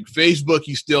there. Like Facebook,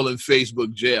 he's still in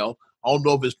Facebook jail. I don't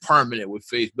know if it's permanent with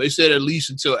Facebook. They said at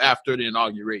least until after the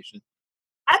inauguration.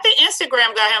 I think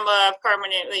Instagram got him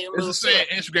permanently removed. It's the same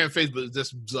Instagram, Facebook. It's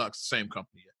just Zuck's the same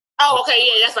company. Oh, okay,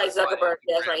 yeah, that's right, Zuckerberg.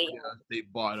 That's right. Yeah, they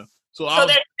bought him. So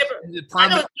they're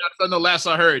permanent. I know. Last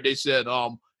I heard, they said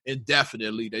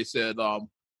indefinitely. They said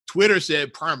Twitter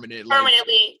said permanently.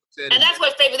 Permanently. And that's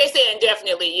what they say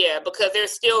indefinitely, yeah, because they're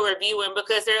still reviewing,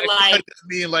 because they're like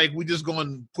being like, we're just going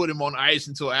to put him on ice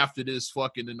until after this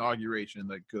fucking inauguration.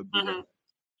 Like, could be.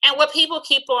 And what people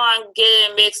keep on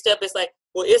getting mixed up is like,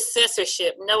 well, it's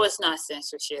censorship. No, it's not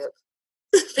censorship.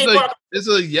 It's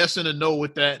a yes and a no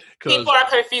with that. People are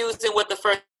confusing what the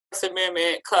First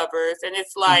Amendment covers, and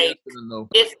it's like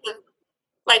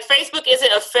like Facebook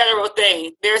isn't a federal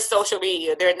thing. They're social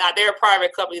media. They're not. They're a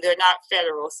private company. They're not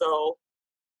federal. So.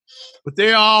 But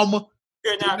they're not.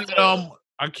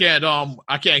 I can't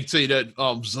say that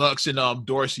Zucks and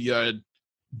Dorsey are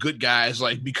good guys,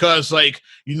 like, because like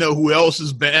who else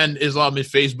is banned is in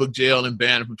Facebook jail and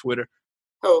banned from Twitter?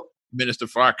 Who? Minister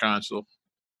Farrakhan.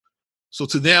 So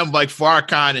to them, like,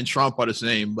 Farrakhan and Trump are the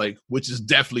same, like, which is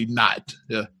definitely not.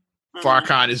 Yeah.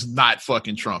 Farrakhan is not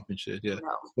fucking Trump and shit. Yeah.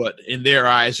 No. But in their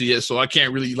eyes, so I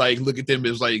can't really like look at them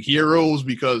as like heroes,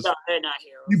 because they're not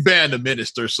heroes. You banned the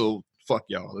minister, so fuck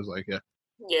y'all. It's like, yeah,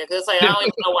 because like I don't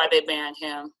even know why they banned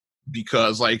him.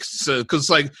 Because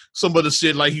some of the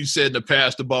shit, like you said in the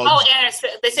past about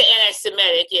they said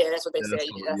anti-Semitic. Yeah, that's what they said.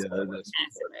 That's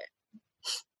anti-Semitic.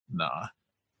 Nah.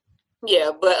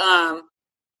 Yeah, but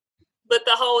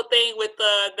the whole thing with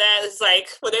that is like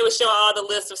when they were showing all the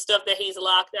list of stuff that he's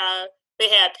locked out. They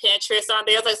had Pinterest on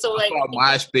there. I was like, so like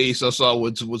MySpace. I saw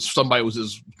what somebody was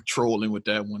just trolling with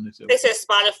that one. They said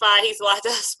Spotify. He's locked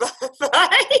out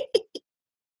Spotify.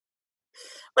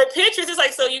 But Pinterest is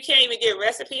like, so you can't even get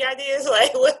recipe ideas.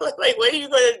 Like, what are you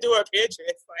going to do on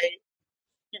Pinterest? Like,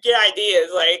 you get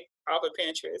ideas like off of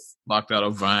Pinterest. Locked out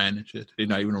of Vine and shit. They're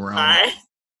not even around.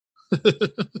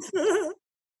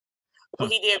 Well,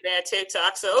 he did ban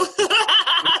TikTok, so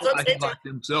he locked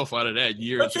himself out of that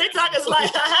year. But TikTok is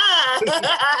like,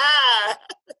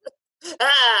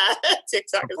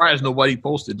 TikTok. I'm surprised nobody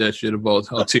posted that shit about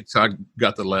how TikTok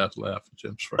got the last laugh.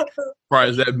 I'm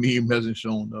surprised that meme hasn't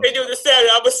shown up. They do the 7.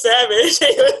 I'm a savage.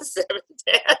 They do the 7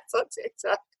 dance on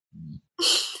TikTok.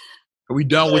 Are we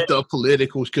done with the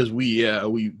politicals? Because we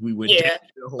went. Yeah,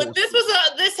 but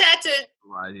this had to.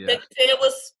 Right, yeah.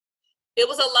 It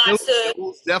was a lot it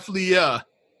was definitely,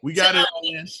 we got it all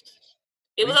in.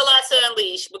 It was a lot to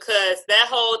unleash, because that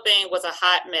whole thing was a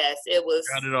hot mess.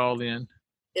 Got it all in.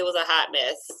 It was a hot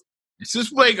mess. It's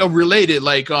just like a related,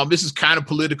 like, this is kind of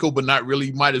political, but not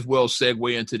really. Might as well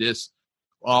segue into this.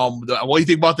 What do you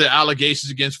think about the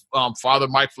allegations against Father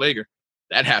Mike Pfleger?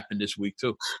 That happened this week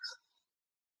too.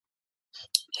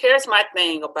 Here's my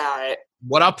thing about it.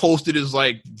 What I posted is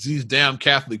like these damn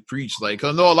Catholic priests. Like,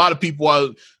 I know a lot of people are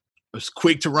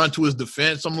quick to run to his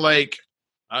defense. I'm like,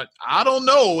 I don't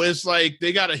know. It's like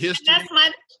they got a history.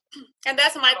 And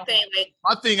that's my thing. Like,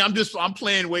 my thing, I'm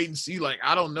playing wait and see. Like,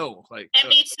 I don't know. Like, and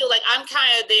me too. Like, I'm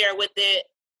kind of there with it.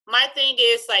 My thing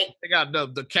is like, they got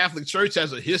the Catholic Church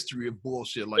has a history of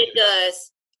bullshit like it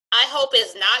does. I hope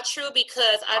it's not true,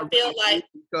 because I feel like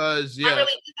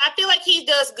I feel like he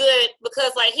does good,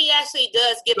 because like he actually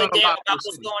does give a damn about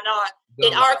what's going on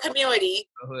in our community.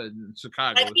 In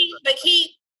Chicago.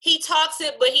 He talks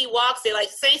it, but he walks it. Like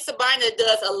Saint Sabina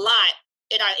does a lot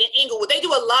in Inglewood. They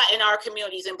do a lot in our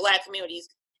communities, in Black communities,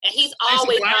 and he's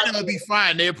always. Sabina be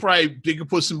fine. They could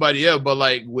put somebody else, but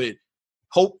like with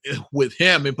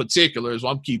him in particular, is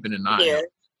what I'm keeping an eye on.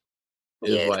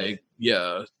 That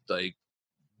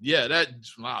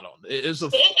I don't.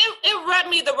 It rubbed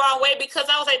me the wrong way, because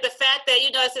I was like, the fact that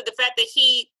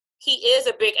he is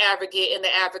a big advocate in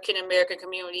the African American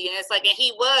community, and it's like, and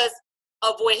he was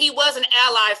avoid. He was an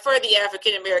ally for the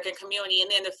African American community,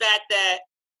 and then the fact that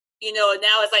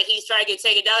now it's like he's trying to get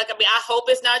taken down. Like, I mean, I hope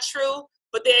it's not true,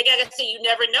 but then I gotta see. You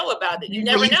never know about it. You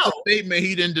never know. A statement,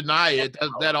 he didn't deny it.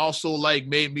 That also like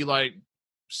made me like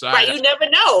side. Right, you never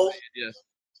know. Yeah,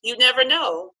 you never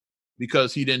know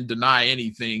because he didn't deny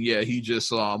anything. Yeah, he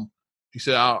just he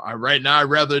said, right now I'd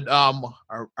rather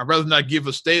not give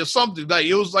a state or something. Like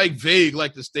it was like vague,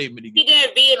 like the statement he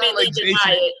didn't vehemently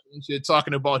deny it. Shit,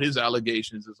 talking about his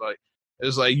allegations.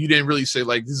 It's like you didn't really say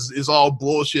like this is all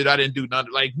bullshit. I didn't do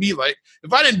nothing. Like me, like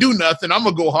if I didn't do nothing, I'm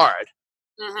gonna go hard.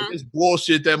 Mm-hmm. It's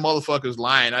bullshit. That motherfucker's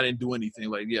lying. I didn't do anything.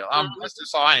 Like that's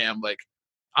just how I am. Like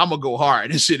I'm gonna go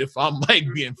hard and shit if I'm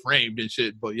like being framed and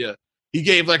shit. But yeah, he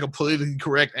gave like a politically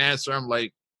correct answer. I'm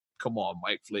like, come on,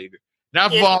 Mike Flager. Now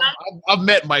I've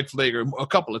met Mike Flager a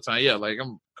couple of times. Yeah, like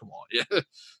come on, yeah.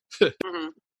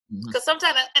 Because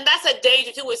sometimes, and that's a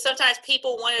danger too. Is sometimes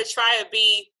people want to try to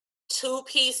be too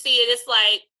PC, and it's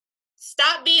like,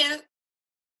 stop being.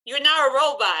 You're not a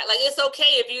robot. Like it's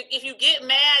okay if you get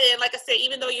mad, and like I said,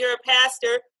 even though you're a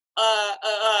pastor,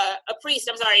 a priest.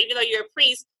 I'm sorry, even though you're a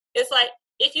priest, it's like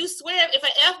if you swear, if an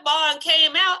F-bomb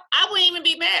came out, I wouldn't even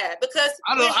be mad because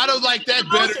I don't like that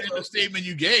better than the statement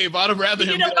you gave. I'd rather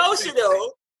him get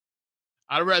emotional.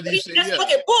 I'd rather you say that's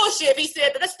fucking bullshit. If he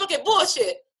said that, that's fucking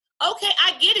bullshit. Okay,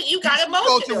 I get it. You got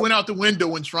emotional. Culture went out the window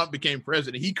when Trump became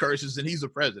president. He curses and he's a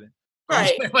president.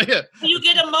 Right. Like, yeah. When you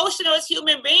get emotional as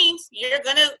human beings,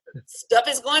 stuff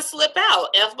is going to slip out.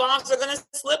 F-bombs are going to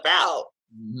slip out.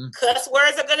 Mm-hmm. Cuss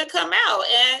words are going to come out,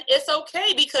 and it's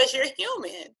okay because you're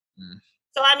human. Mm.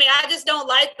 So, I mean, I just don't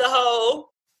like the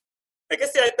whole, like I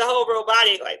said, the whole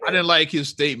robotic. Like I didn't like his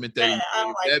statement that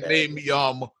that made me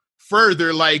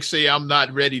further like say I'm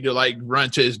not ready to like run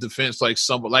to his defense like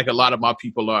a lot of my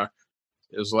people are.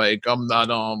 It's like I'm not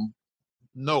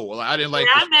no, I didn't like.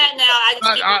 Where I'm at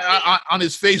now, on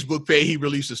his Facebook page, he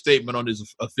released a statement on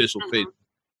his official page,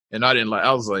 and I didn't like.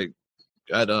 I was like,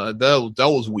 God, that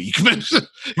was weak. I think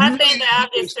that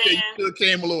I'm just saying it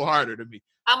came a little harder to me.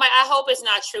 I'm like, I hope it's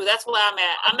not true. That's where I'm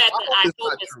at. I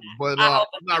hope it's true, but I'm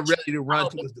not ready to run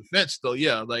to his defense, though.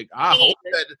 Yeah, like I hope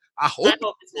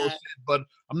it's bullshit, but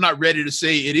I'm not ready to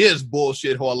say it is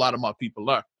bullshit. How a lot of my people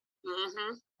are.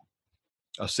 Mm-hmm.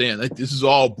 I'm saying like this is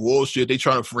all bullshit. They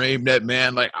trying to frame that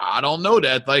man. Like I don't know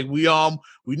that. Like we know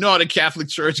how the Catholic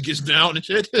Church gets down and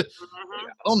shit. Mm-hmm.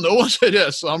 I don't know what it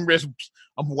is. So I'm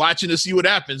watching to see what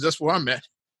happens. That's where I'm at.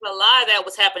 A lot of that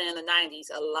was happening in the 90s.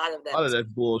 A lot of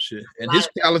that bullshit. And his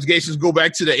allegations go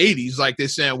back to the 80s, like they're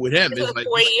saying with him. It's like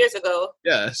 4 years ago.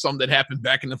 Yeah, something that happened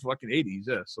back in the fucking 80s.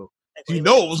 Yeah, so like, it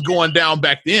was going down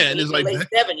back then. It's like late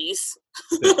 70s.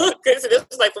 Because this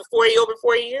was like over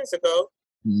 4 years ago.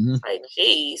 Mm-hmm. Like,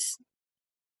 jeez.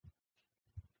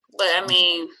 But I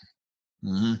mean,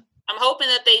 I'm hoping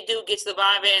that they do get to the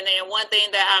bottom of it. And then one thing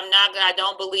that I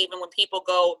don't believe in when people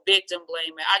go victim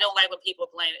blaming. I don't like when people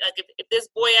blame it. Like if this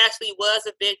boy actually was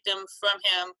a victim from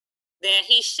him, then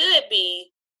he should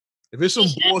be. If it's some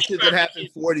bullshit that happened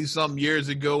 40-something years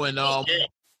ago, and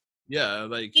yeah,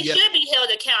 like he should be held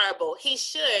accountable. He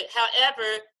should.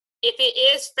 However, if it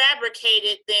is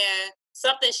fabricated, then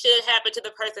something should happen to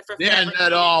the person for and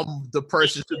that the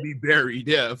person should be buried.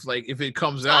 Yeah, if it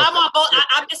comes out. I'm on both.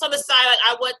 I'm just on the side. Like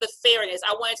I want the fairness.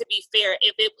 I want it to be fair.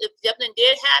 If something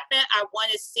did happen, I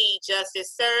want to see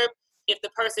justice served. If the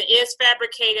person is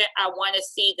fabricated, I want to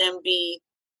see them be,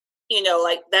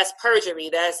 like that's perjury.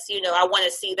 That's I want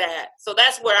to see that. So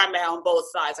that's where I'm at on both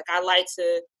sides. Like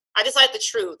I just like the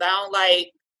truth. I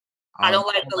don't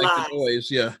like the lies. The noise,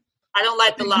 yeah. I don't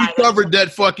like the lies. We covered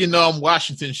that fucking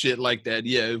Washington shit like that.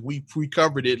 Yeah, we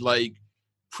covered it like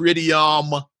pretty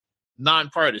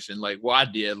nonpartisan. Like, well, I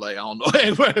did. Like, I don't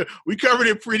know. We covered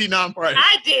it pretty nonpartisan.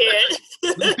 I did.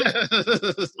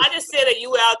 I just said that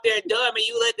you were out there dumb and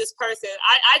you let this person.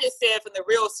 I just said from the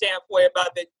real standpoint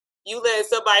about that you let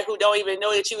somebody who don't even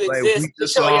know that you exist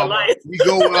just, show your life.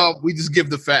 We just give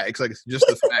the facts, like just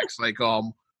the facts. Like,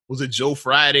 was it Joe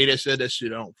Friday that said that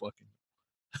shit? I don't fucking.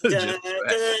 I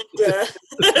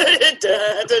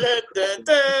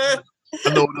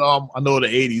know the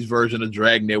 80s version of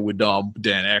Dragnet with Dan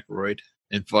Aykroyd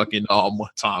and fucking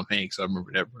Tom Hanks. I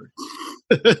remember that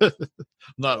version.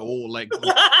 Not old like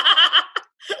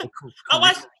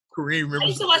Kareem. I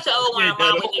used to watch the old one with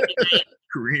Mom with Nick at Night.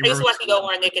 I used to watch the old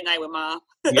one Nick at Night with Mom.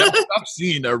 Yeah, I've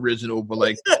seen the original, but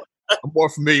like I'm more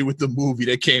familiar with the movie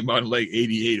that came out in like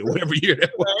 88 or whatever year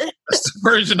that was. That's the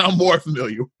version I'm more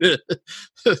familiar with.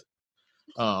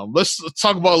 Let's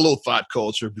talk about a little thought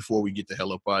culture before we get the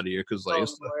hell up out of here, because like a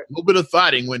little bit of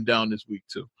thoughting went down this week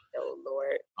too. Oh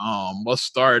Lord. Let's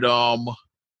start.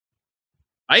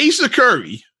 Aisha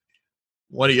Curry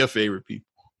One of your favorite people.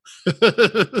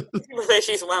 People say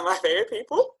she's one of my favorite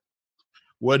people.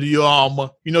 What do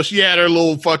you, she had her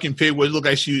little fucking pic where it looked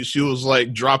like she was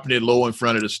like dropping it low in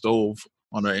front of the stove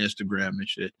on her Instagram and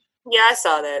shit. Yeah, I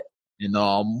saw that. And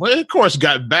well, of course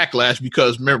got backlash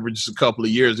because remember just a couple of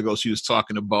years ago she was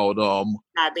talking about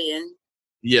not being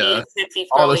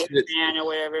all the shit. Or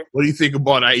whatever. What do you think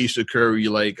about Aisha Curry?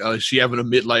 Like she having a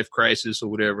midlife crisis or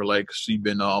whatever? Like she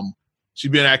been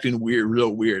acting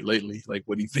real weird lately. Like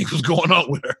what do you think was going on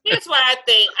with her? Here's what I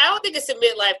think. I don't think it's a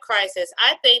midlife crisis.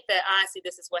 I think that honestly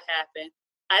this is what happened.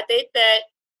 I think that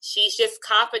she's just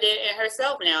confident in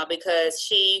herself now because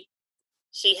she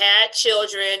had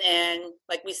children, and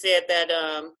like we said that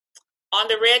on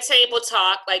the Red Table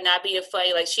Talk, like not being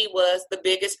funny, like she was the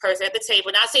biggest person at the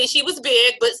table. Not saying she was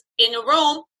big, but in the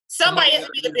room, somebody has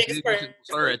to be the biggest person.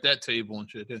 Her at that table and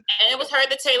shit. Yeah. And it was her at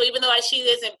the table, even though like she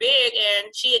isn't big,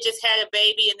 and she had just had a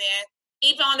baby, and then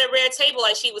even on the Red Table,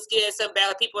 like she was getting some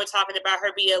bad. People were talking about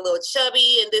her being a little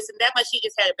chubby and this and that, but she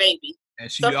just had a baby.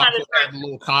 And she also had a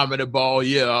little comment about,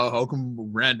 how come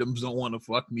randoms don't want to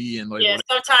fuck me? And like,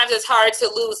 sometimes it's hard to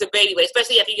lose a baby,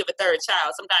 especially if you give a third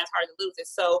child. Sometimes it's hard to lose it.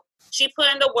 So she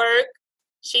put in the work.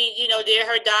 She, did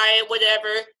her diet,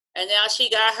 whatever. And now she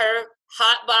got her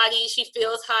hot body. She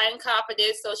feels high and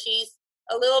confident. So she's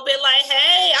a little bit like,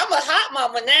 hey, I'm a hot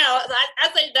mama now. I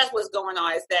think that's what's going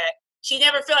on is that she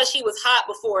never felt like she was hot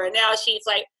before. And now she's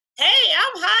like, hey,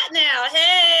 I'm hot now.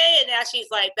 Hey. And now she's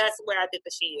like, that's where I think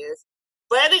that she is.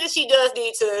 But I think that she does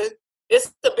need to,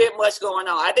 it's a bit much going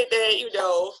on. I think that,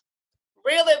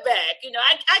 reel it back.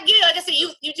 I get it. Like I said,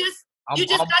 you just got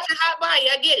your hot body.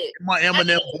 I get it. My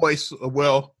Eminem voice,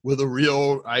 with a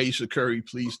real Aisha Curry,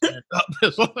 please stand up. I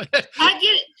get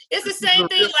it. It's the same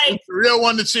thing. The real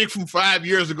one, the chick from 5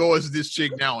 years ago is this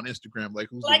chick now on Instagram. Like,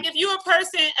 if you're a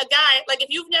person, a guy, like if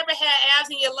you've never had abs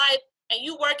in your life and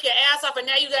you work your ass off and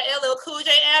now you got LL Cool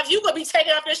J abs, you going to be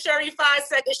taking off your shirt in 5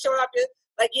 seconds, showing up your,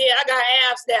 like, yeah, I got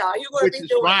abs now. You going to be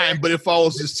doing fine, that. But if I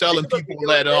was just telling people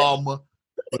that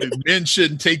men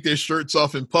shouldn't take their shirts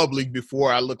off in public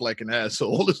before I look like an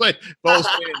asshole. It's like if I was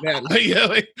saying that,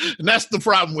 and that's the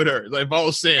problem with her. Like if I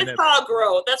was saying it's called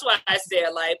growth. That's why I said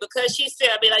because she said,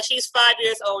 she's 5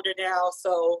 years older now,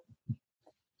 so.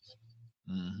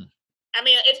 Mm-hmm. I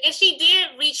mean, if she did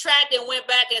retract and went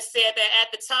back and said that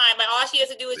at the time, all she has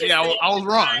to do is just. Yeah, I was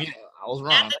wrong. I was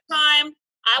wrong. At the time,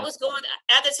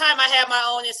 I had my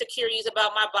own insecurities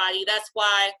about my body. That's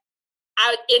why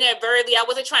I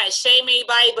wasn't trying to shame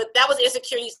anybody, but that was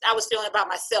insecurities I was feeling about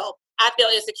myself. I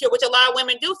felt insecure, which a lot of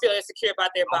women do feel insecure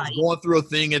about their body. I was going through a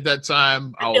thing at that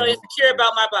time. I feel insecure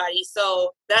about my body,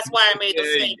 so that's why I made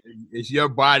those statements. It's your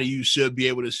body. You should be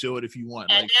able to show it if you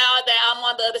want. And now that I'm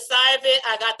on the other side of it,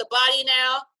 I got the body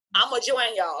now. I'm going to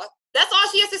join y'all. That's all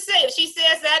she has to say. If she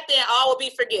says that, then all will be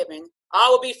forgiven.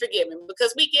 All will be forgiven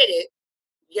because we get it.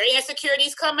 Your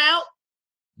insecurities come out.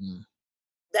 Mm.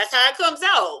 That's how it comes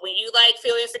out. When you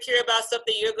feel insecure about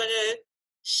something, you're going to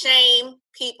shame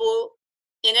people.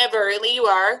 Inadvertently, you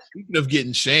are. Speaking of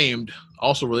getting shamed,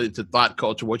 also related to thought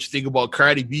culture, what you think about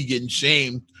Cardi B getting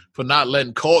shamed for not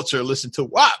letting Culture listen to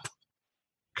WAP?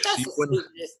 That's the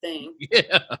stupidest thing.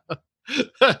 Yeah.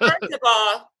 First of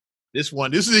all,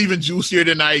 this is even juicier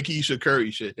than Aisha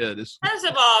Curry shit. Yeah, First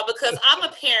of all, because I'm a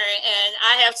parent and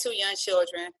I have 2 young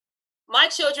children, my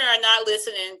children are not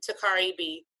listening to Cardi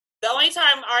B. The only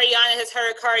time Ariana has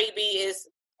heard Cardi B is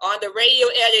on the radio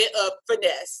edit of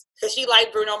Finesse. Because she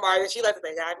liked Bruno Mars. She liked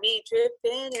the got me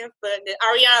tripping and Finesse.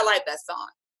 Ariana liked that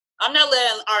song. I'm not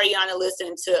letting Ariana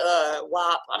listen to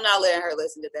WAP. I'm not letting her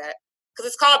listen to that. Because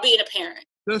it's called being a parent.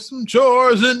 There's some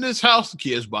chores in this house. The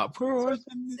kids bop. Chores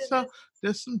in this house.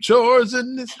 There's some chores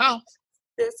in this house.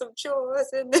 There's some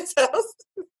chores in this house.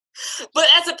 But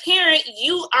as a parent,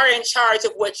 you are in charge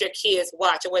of what your kids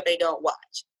watch or what they don't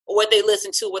watch. Or what they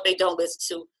listen to, what they don't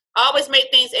listen to. Always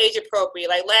make things age appropriate.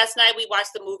 Like last night, we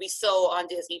watched the movie Soul on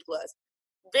Disney Plus.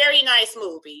 Very nice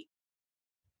movie.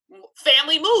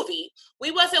 Family movie.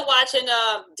 We wasn't watching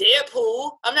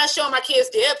Deadpool. I'm not showing my kids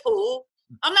Deadpool.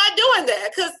 I'm not doing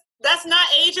that because that's not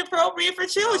age appropriate for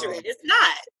children. It's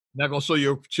not. Not gonna show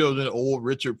your children old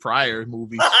Richard Pryor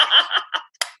movie.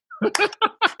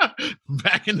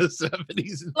 Back in the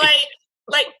 70s.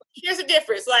 Like, here's the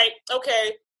difference. Like,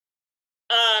 okay.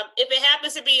 If it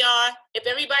happens to be on, if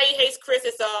Everybody Hates Chris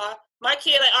is on, my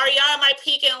kid, Ariana might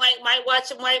peek and might want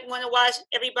to watch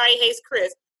Everybody Hates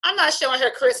Chris. I'm not showing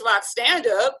her Chris Rock stand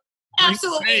up.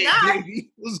 Absolutely not.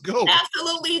 Baby. Let's go.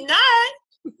 Absolutely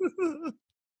not.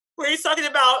 Where he's talking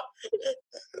about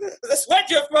the sweat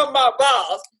drip from my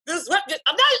balls.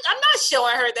 I'm not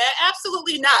showing her that.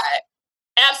 Absolutely not.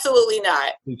 Absolutely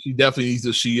not. She definitely needs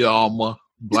to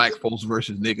Black folks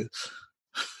versus niggas.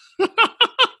 I'm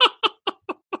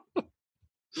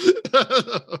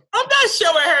not sure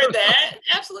I heard that.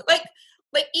 Absolutely.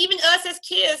 Like even us as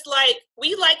kids, like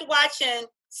we liked watching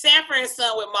Sanford and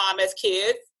Son with mom as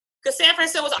kids. Because Sanford and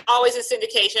Son was always in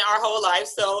syndication our whole life.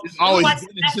 So it's always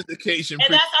been in syndication.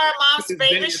 And that's our mom's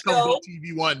favorite show.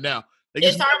 TV One now. Like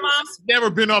it's our mom's never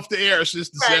been off the air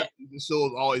since the 70s. The show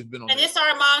has always been on. And it's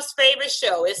our mom's favorite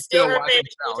show. It's still her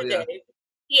favorite show today.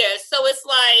 Yeah, so it's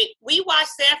like we watch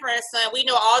Sanford and Son. We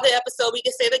know all the episodes. We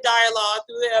can say the dialogue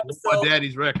through the episode. My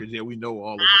daddy's records. Yeah, we know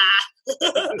all of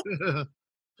them.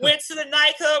 Went to the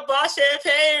nightclub, bought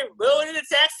champagne, rode in a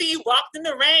taxi, walked in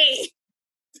the rain.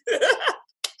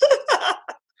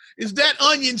 Is that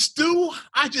onion stew?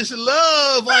 I just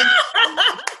love onion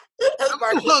stew.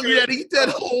 I'm hungry to eat that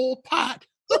whole pot.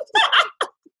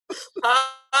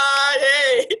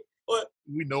 Hey.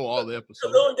 We know all the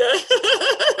episodes.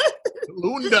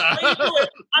 Lunda.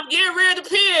 I'm getting rid of the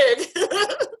pig.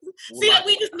 See, like,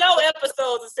 we just know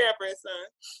episodes of Sanford and Son.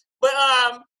 But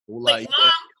like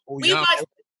mom, we watched.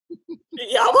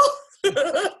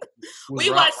 We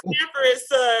watched Sanford and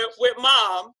Son with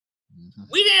mom. Mm-hmm.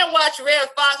 We didn't watch Red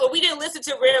Fox, or we didn't listen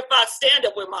to Red Fox stand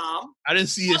up with mom. I didn't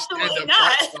see his stand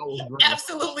up.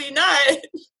 Absolutely not.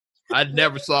 I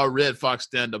never saw Red Fox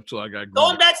stand up till I got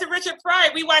going back to Richard Pryor.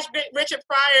 We watched Richard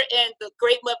Pryor and The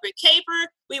Great Muppet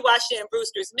Caper. We watched him in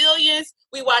Brewster's Millions.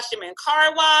 We watched him in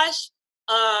Car Wash.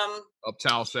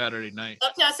 Uptown Saturday Night.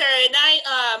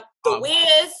 The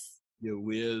Wiz. Yeah,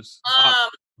 Wiz.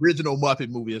 Original Muppet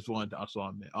movie is one I saw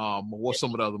him in. What's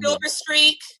some of the other Silver movies?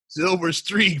 Streak. Silver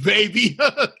Streak, baby.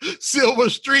 Silver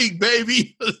Streak,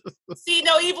 baby. See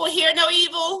no evil, hear no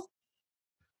evil.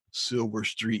 Silver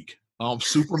Streak.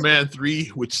 Superman 3,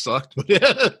 which sucked, but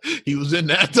he was in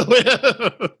that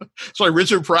though. Sorry,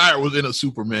 Richard Pryor was in a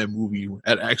Superman movie.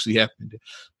 That actually happened.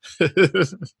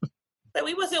 But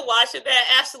we wasn't watching that.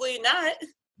 Absolutely not.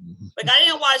 Like I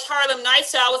didn't watch Harlem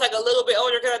Nights till I was like a little bit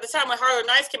older. Because at the time when Harlem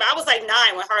Nights came out, I was like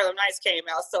 9 when Harlem Nights came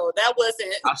out. So that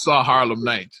wasn't. I saw Harlem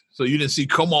Nights. So you didn't see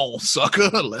Come On, Sucker.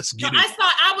 Let's get it.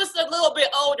 I was a little bit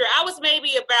older. I was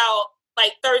maybe about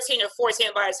like 13 or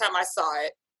 14 by the time I saw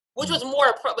it. Which was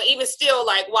more, but even still,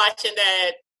 like, watching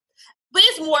that. But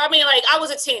it's more, I mean, like, I was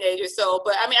a teenager, so,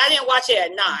 but, I mean, I didn't watch it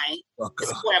at 9.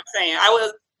 That's what I'm saying. I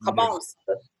was, come on,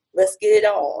 let's get it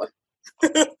on.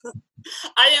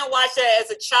 I didn't watch that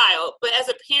as a child, but as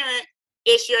a parent,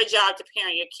 it's your job to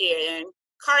parent your kid. And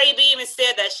Cardi B even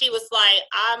said that. She was like,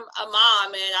 I'm a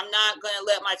mom, and I'm not going to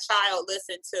let my child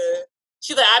listen to,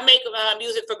 she's like, I make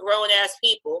music for grown-ass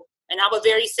people, and I'm a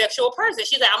very sexual person.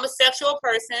 She's like, I'm a sexual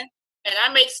person. And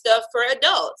I make stuff for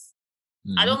adults.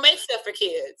 Mm-hmm. I don't make stuff for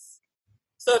kids.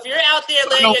 So if you're out there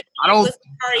letting I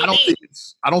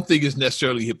don't think it's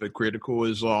necessarily hypocritical.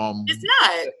 It's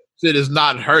not. It is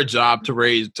not her job to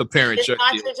parent. It's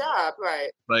not your job,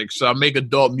 right? Like, so I make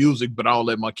adult music, but I don't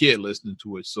let my kid listen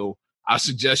to it. So I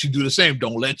suggest you do the same.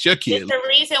 Don't let your kid. It's the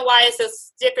reason why it's a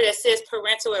sticker that says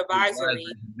parental advisory.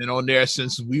 Been on there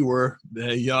since we were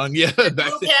young. Yeah. We had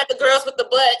the girls with the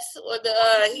butts, or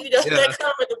that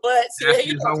cover the butts.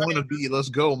 Yeah, I want to be. Let's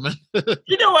go, man.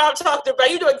 You know what I'm talking about.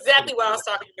 You know exactly what I was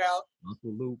talking about.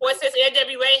 What says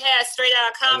NWA had Straight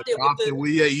Outta Compton.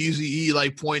 We Eazy-E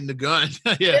like pointing the gun.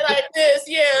 Yeah, like this.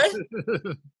 Yeah.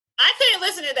 I couldn't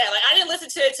listen to that. Like, I didn't listen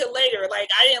to it till later. Like,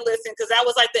 I didn't listen because that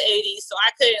was like the 80s, so I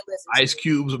couldn't listen. Ice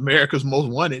Cube's America's Most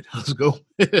Wanted. Let's go.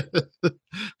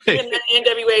 Even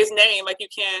NWA's name, like, you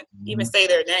can't even say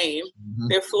their name.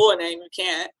 Their full name, you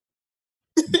can't.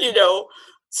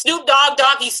 Snoop Dogg,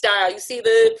 Doggy Style. You see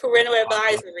the parental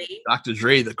advisory. Dr.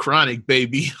 Dre, the Chronic,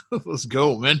 baby. Let's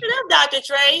go, man. Dr.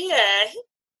 Dre, yeah.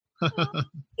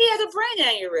 He had a brain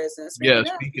aneurysm.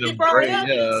 Speaking of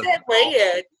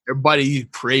Dre, everybody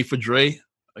pray for Dre.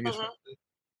 I guess.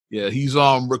 Yeah, he's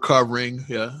recovering.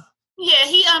 Yeah. Yeah,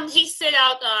 he sent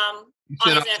out on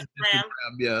his Instagram.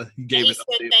 Yeah, he gave it. He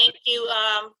said thank you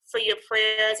for your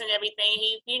prayers and everything.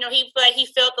 He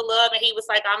felt the love, and he was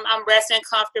like, I'm resting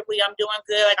comfortably. I'm doing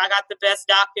good. Like, I got the best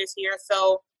doctors here,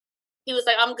 so he was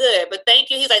like, I'm good. But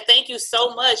thank you. He's like, thank you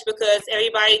so much, because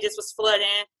everybody just was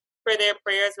flooding for their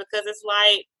prayers, because it's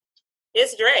like,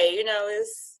 it's Dre,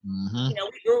 it's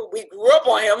we grew up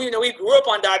on him, we grew up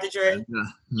on Dr. Dre,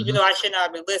 even though I should not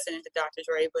have been listening to Dr.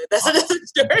 Dre, but that's another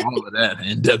story. All of that,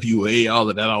 NWA, all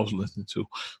of that I was listening to.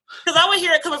 Because I would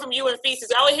hear it coming from you and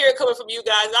Feces. I would hear it coming from you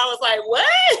guys. I was like, what?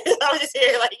 I was just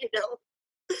hearing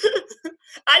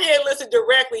I didn't listen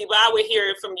directly, but I would hear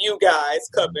it from you guys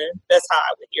coming. That's how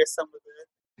I would hear some of the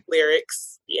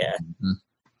lyrics. Yeah. Mm-hmm.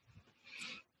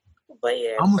 But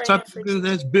yeah, I'm the type of girl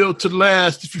that's built to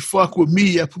last. If you fuck with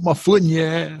me, I put my foot in your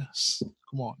ass.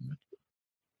 Come on, man.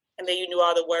 And then you knew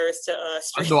all the words to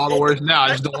I know all the words now. I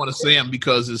just don't want to say them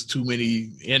because there's too many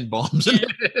N-bombs. Yeah.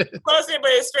 Plus, it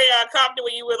was straight out of Compton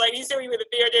when you were like, you said you were in the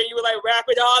theater, you were like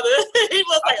rapping all the. He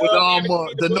was like,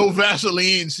 the no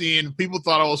Vaseline scene. People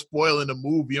thought I was spoiling the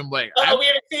movie. I'm like, we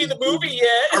haven't seen the movie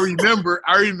yet. I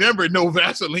remember no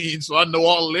Vaseline, so I know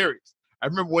all the lyrics. I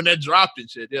remember when that dropped and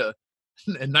shit. Yeah,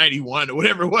 in '91 or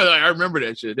whatever it was. I remember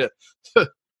that shit. Yeah.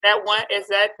 Is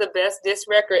that the best diss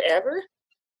record ever?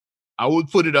 I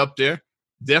would put it up there.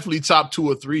 Definitely top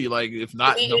 2 or 3. Like if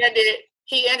not, he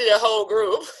ended a whole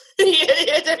group. he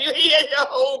ended a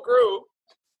whole group.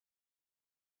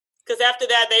 Because after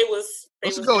that,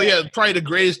 let's go. Yeah, probably the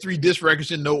greatest 3 diss records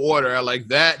in no order. I like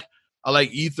that. I like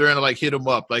Ether, and I like Hit 'Em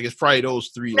Up. Like it's probably those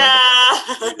 3. Like,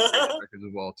 records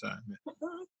of all time.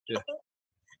 Yeah.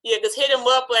 Yeah, because Hit 'Em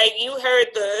Up, like you heard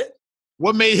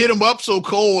What made Hit 'Em Up so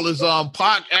cold is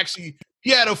Pac actually. He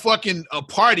had a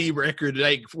party record,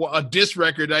 like a diss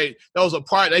record. Like that was a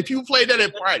party. Like people played that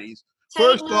at parties.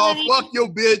 First off, fuck your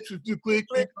bitch with your click.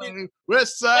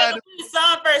 West side. When the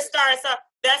song first starts off,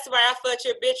 that's why I fucked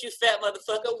your bitch, you fat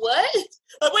motherfucker. What?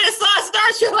 But when the song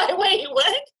starts, you're like, wait,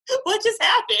 what? What just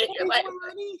happened? You're like,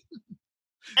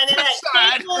 and then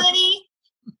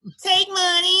take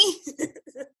money.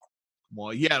 Well,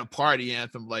 he had a party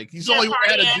anthem. Like he's only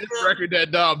had a diss record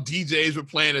that DJs were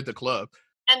playing at the club.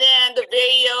 And then the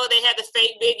video, they had the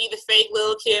fake Biggie, the fake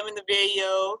Lil Kim in the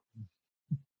video.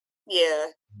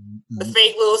 Yeah. The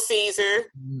fake Lil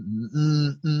Caesar.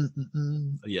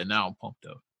 Yeah, now I'm pumped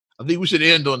up. I think we should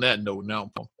end on that note. Now I'm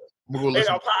pumped up. I'm gonna go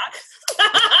listen.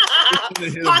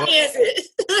 Pac is it?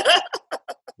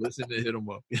 Listen to Hit 'Em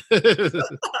Up.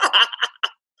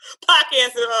 Pac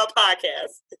Answer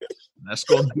podcast. That's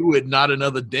gonna do it. Not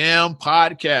Another Damn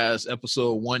Podcast,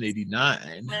 episode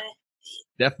 189.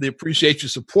 Definitely appreciate you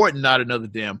supporting Not Another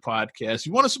Damn Podcast.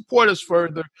 You want to support us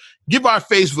further, give our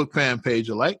Facebook fan page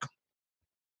a like.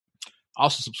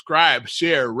 Also subscribe,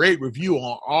 share, rate, review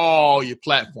on all your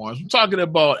platforms. I'm talking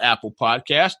about Apple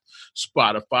Podcast,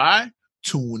 Spotify,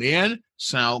 TuneIn,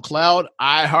 SoundCloud,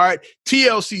 iHeart,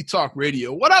 TLC Talk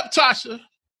Radio. What up, Tasha?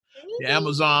 The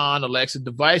Amazon Alexa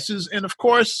devices. And, of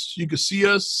course, you can see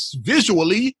us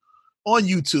visually on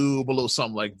YouTube, a little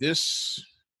something like this.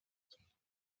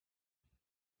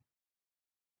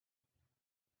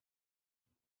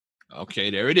 Okay,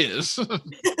 there it is.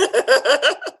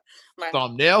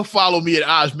 Thumbnail. Follow me at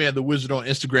Ozman the Wizard on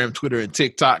Instagram, Twitter, and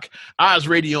TikTok. Oz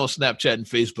Radio on Snapchat and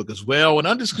Facebook as well. And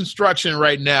under construction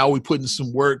right now, we're putting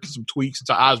some work, some tweaks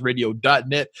into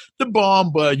OzRadio.net. The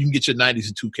bomb, but you can get your 90s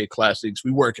and 2K classics.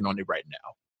 We're working on it right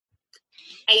now.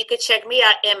 And you can check me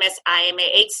out,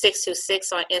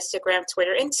 MSIMA8626 on Instagram,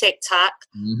 Twitter, and TikTok.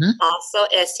 Mm-hmm. Also,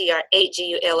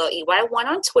 STR8GULLEY1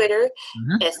 on Twitter,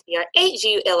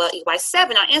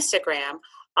 STR8GULLEY7 on Instagram.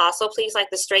 Also, please like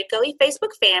the Straight Gully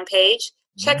Facebook fan page.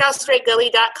 Check out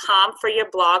straightgully.com for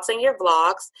your blogs and your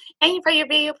vlogs. And for your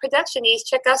video production needs,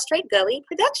 check out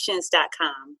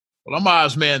straightgullyproductions.com. Well, I'm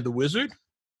Ozman the Wizard.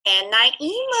 And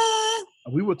Naima.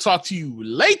 We will talk to you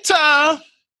later.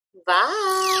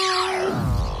 Bye.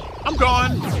 I'm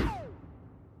gone.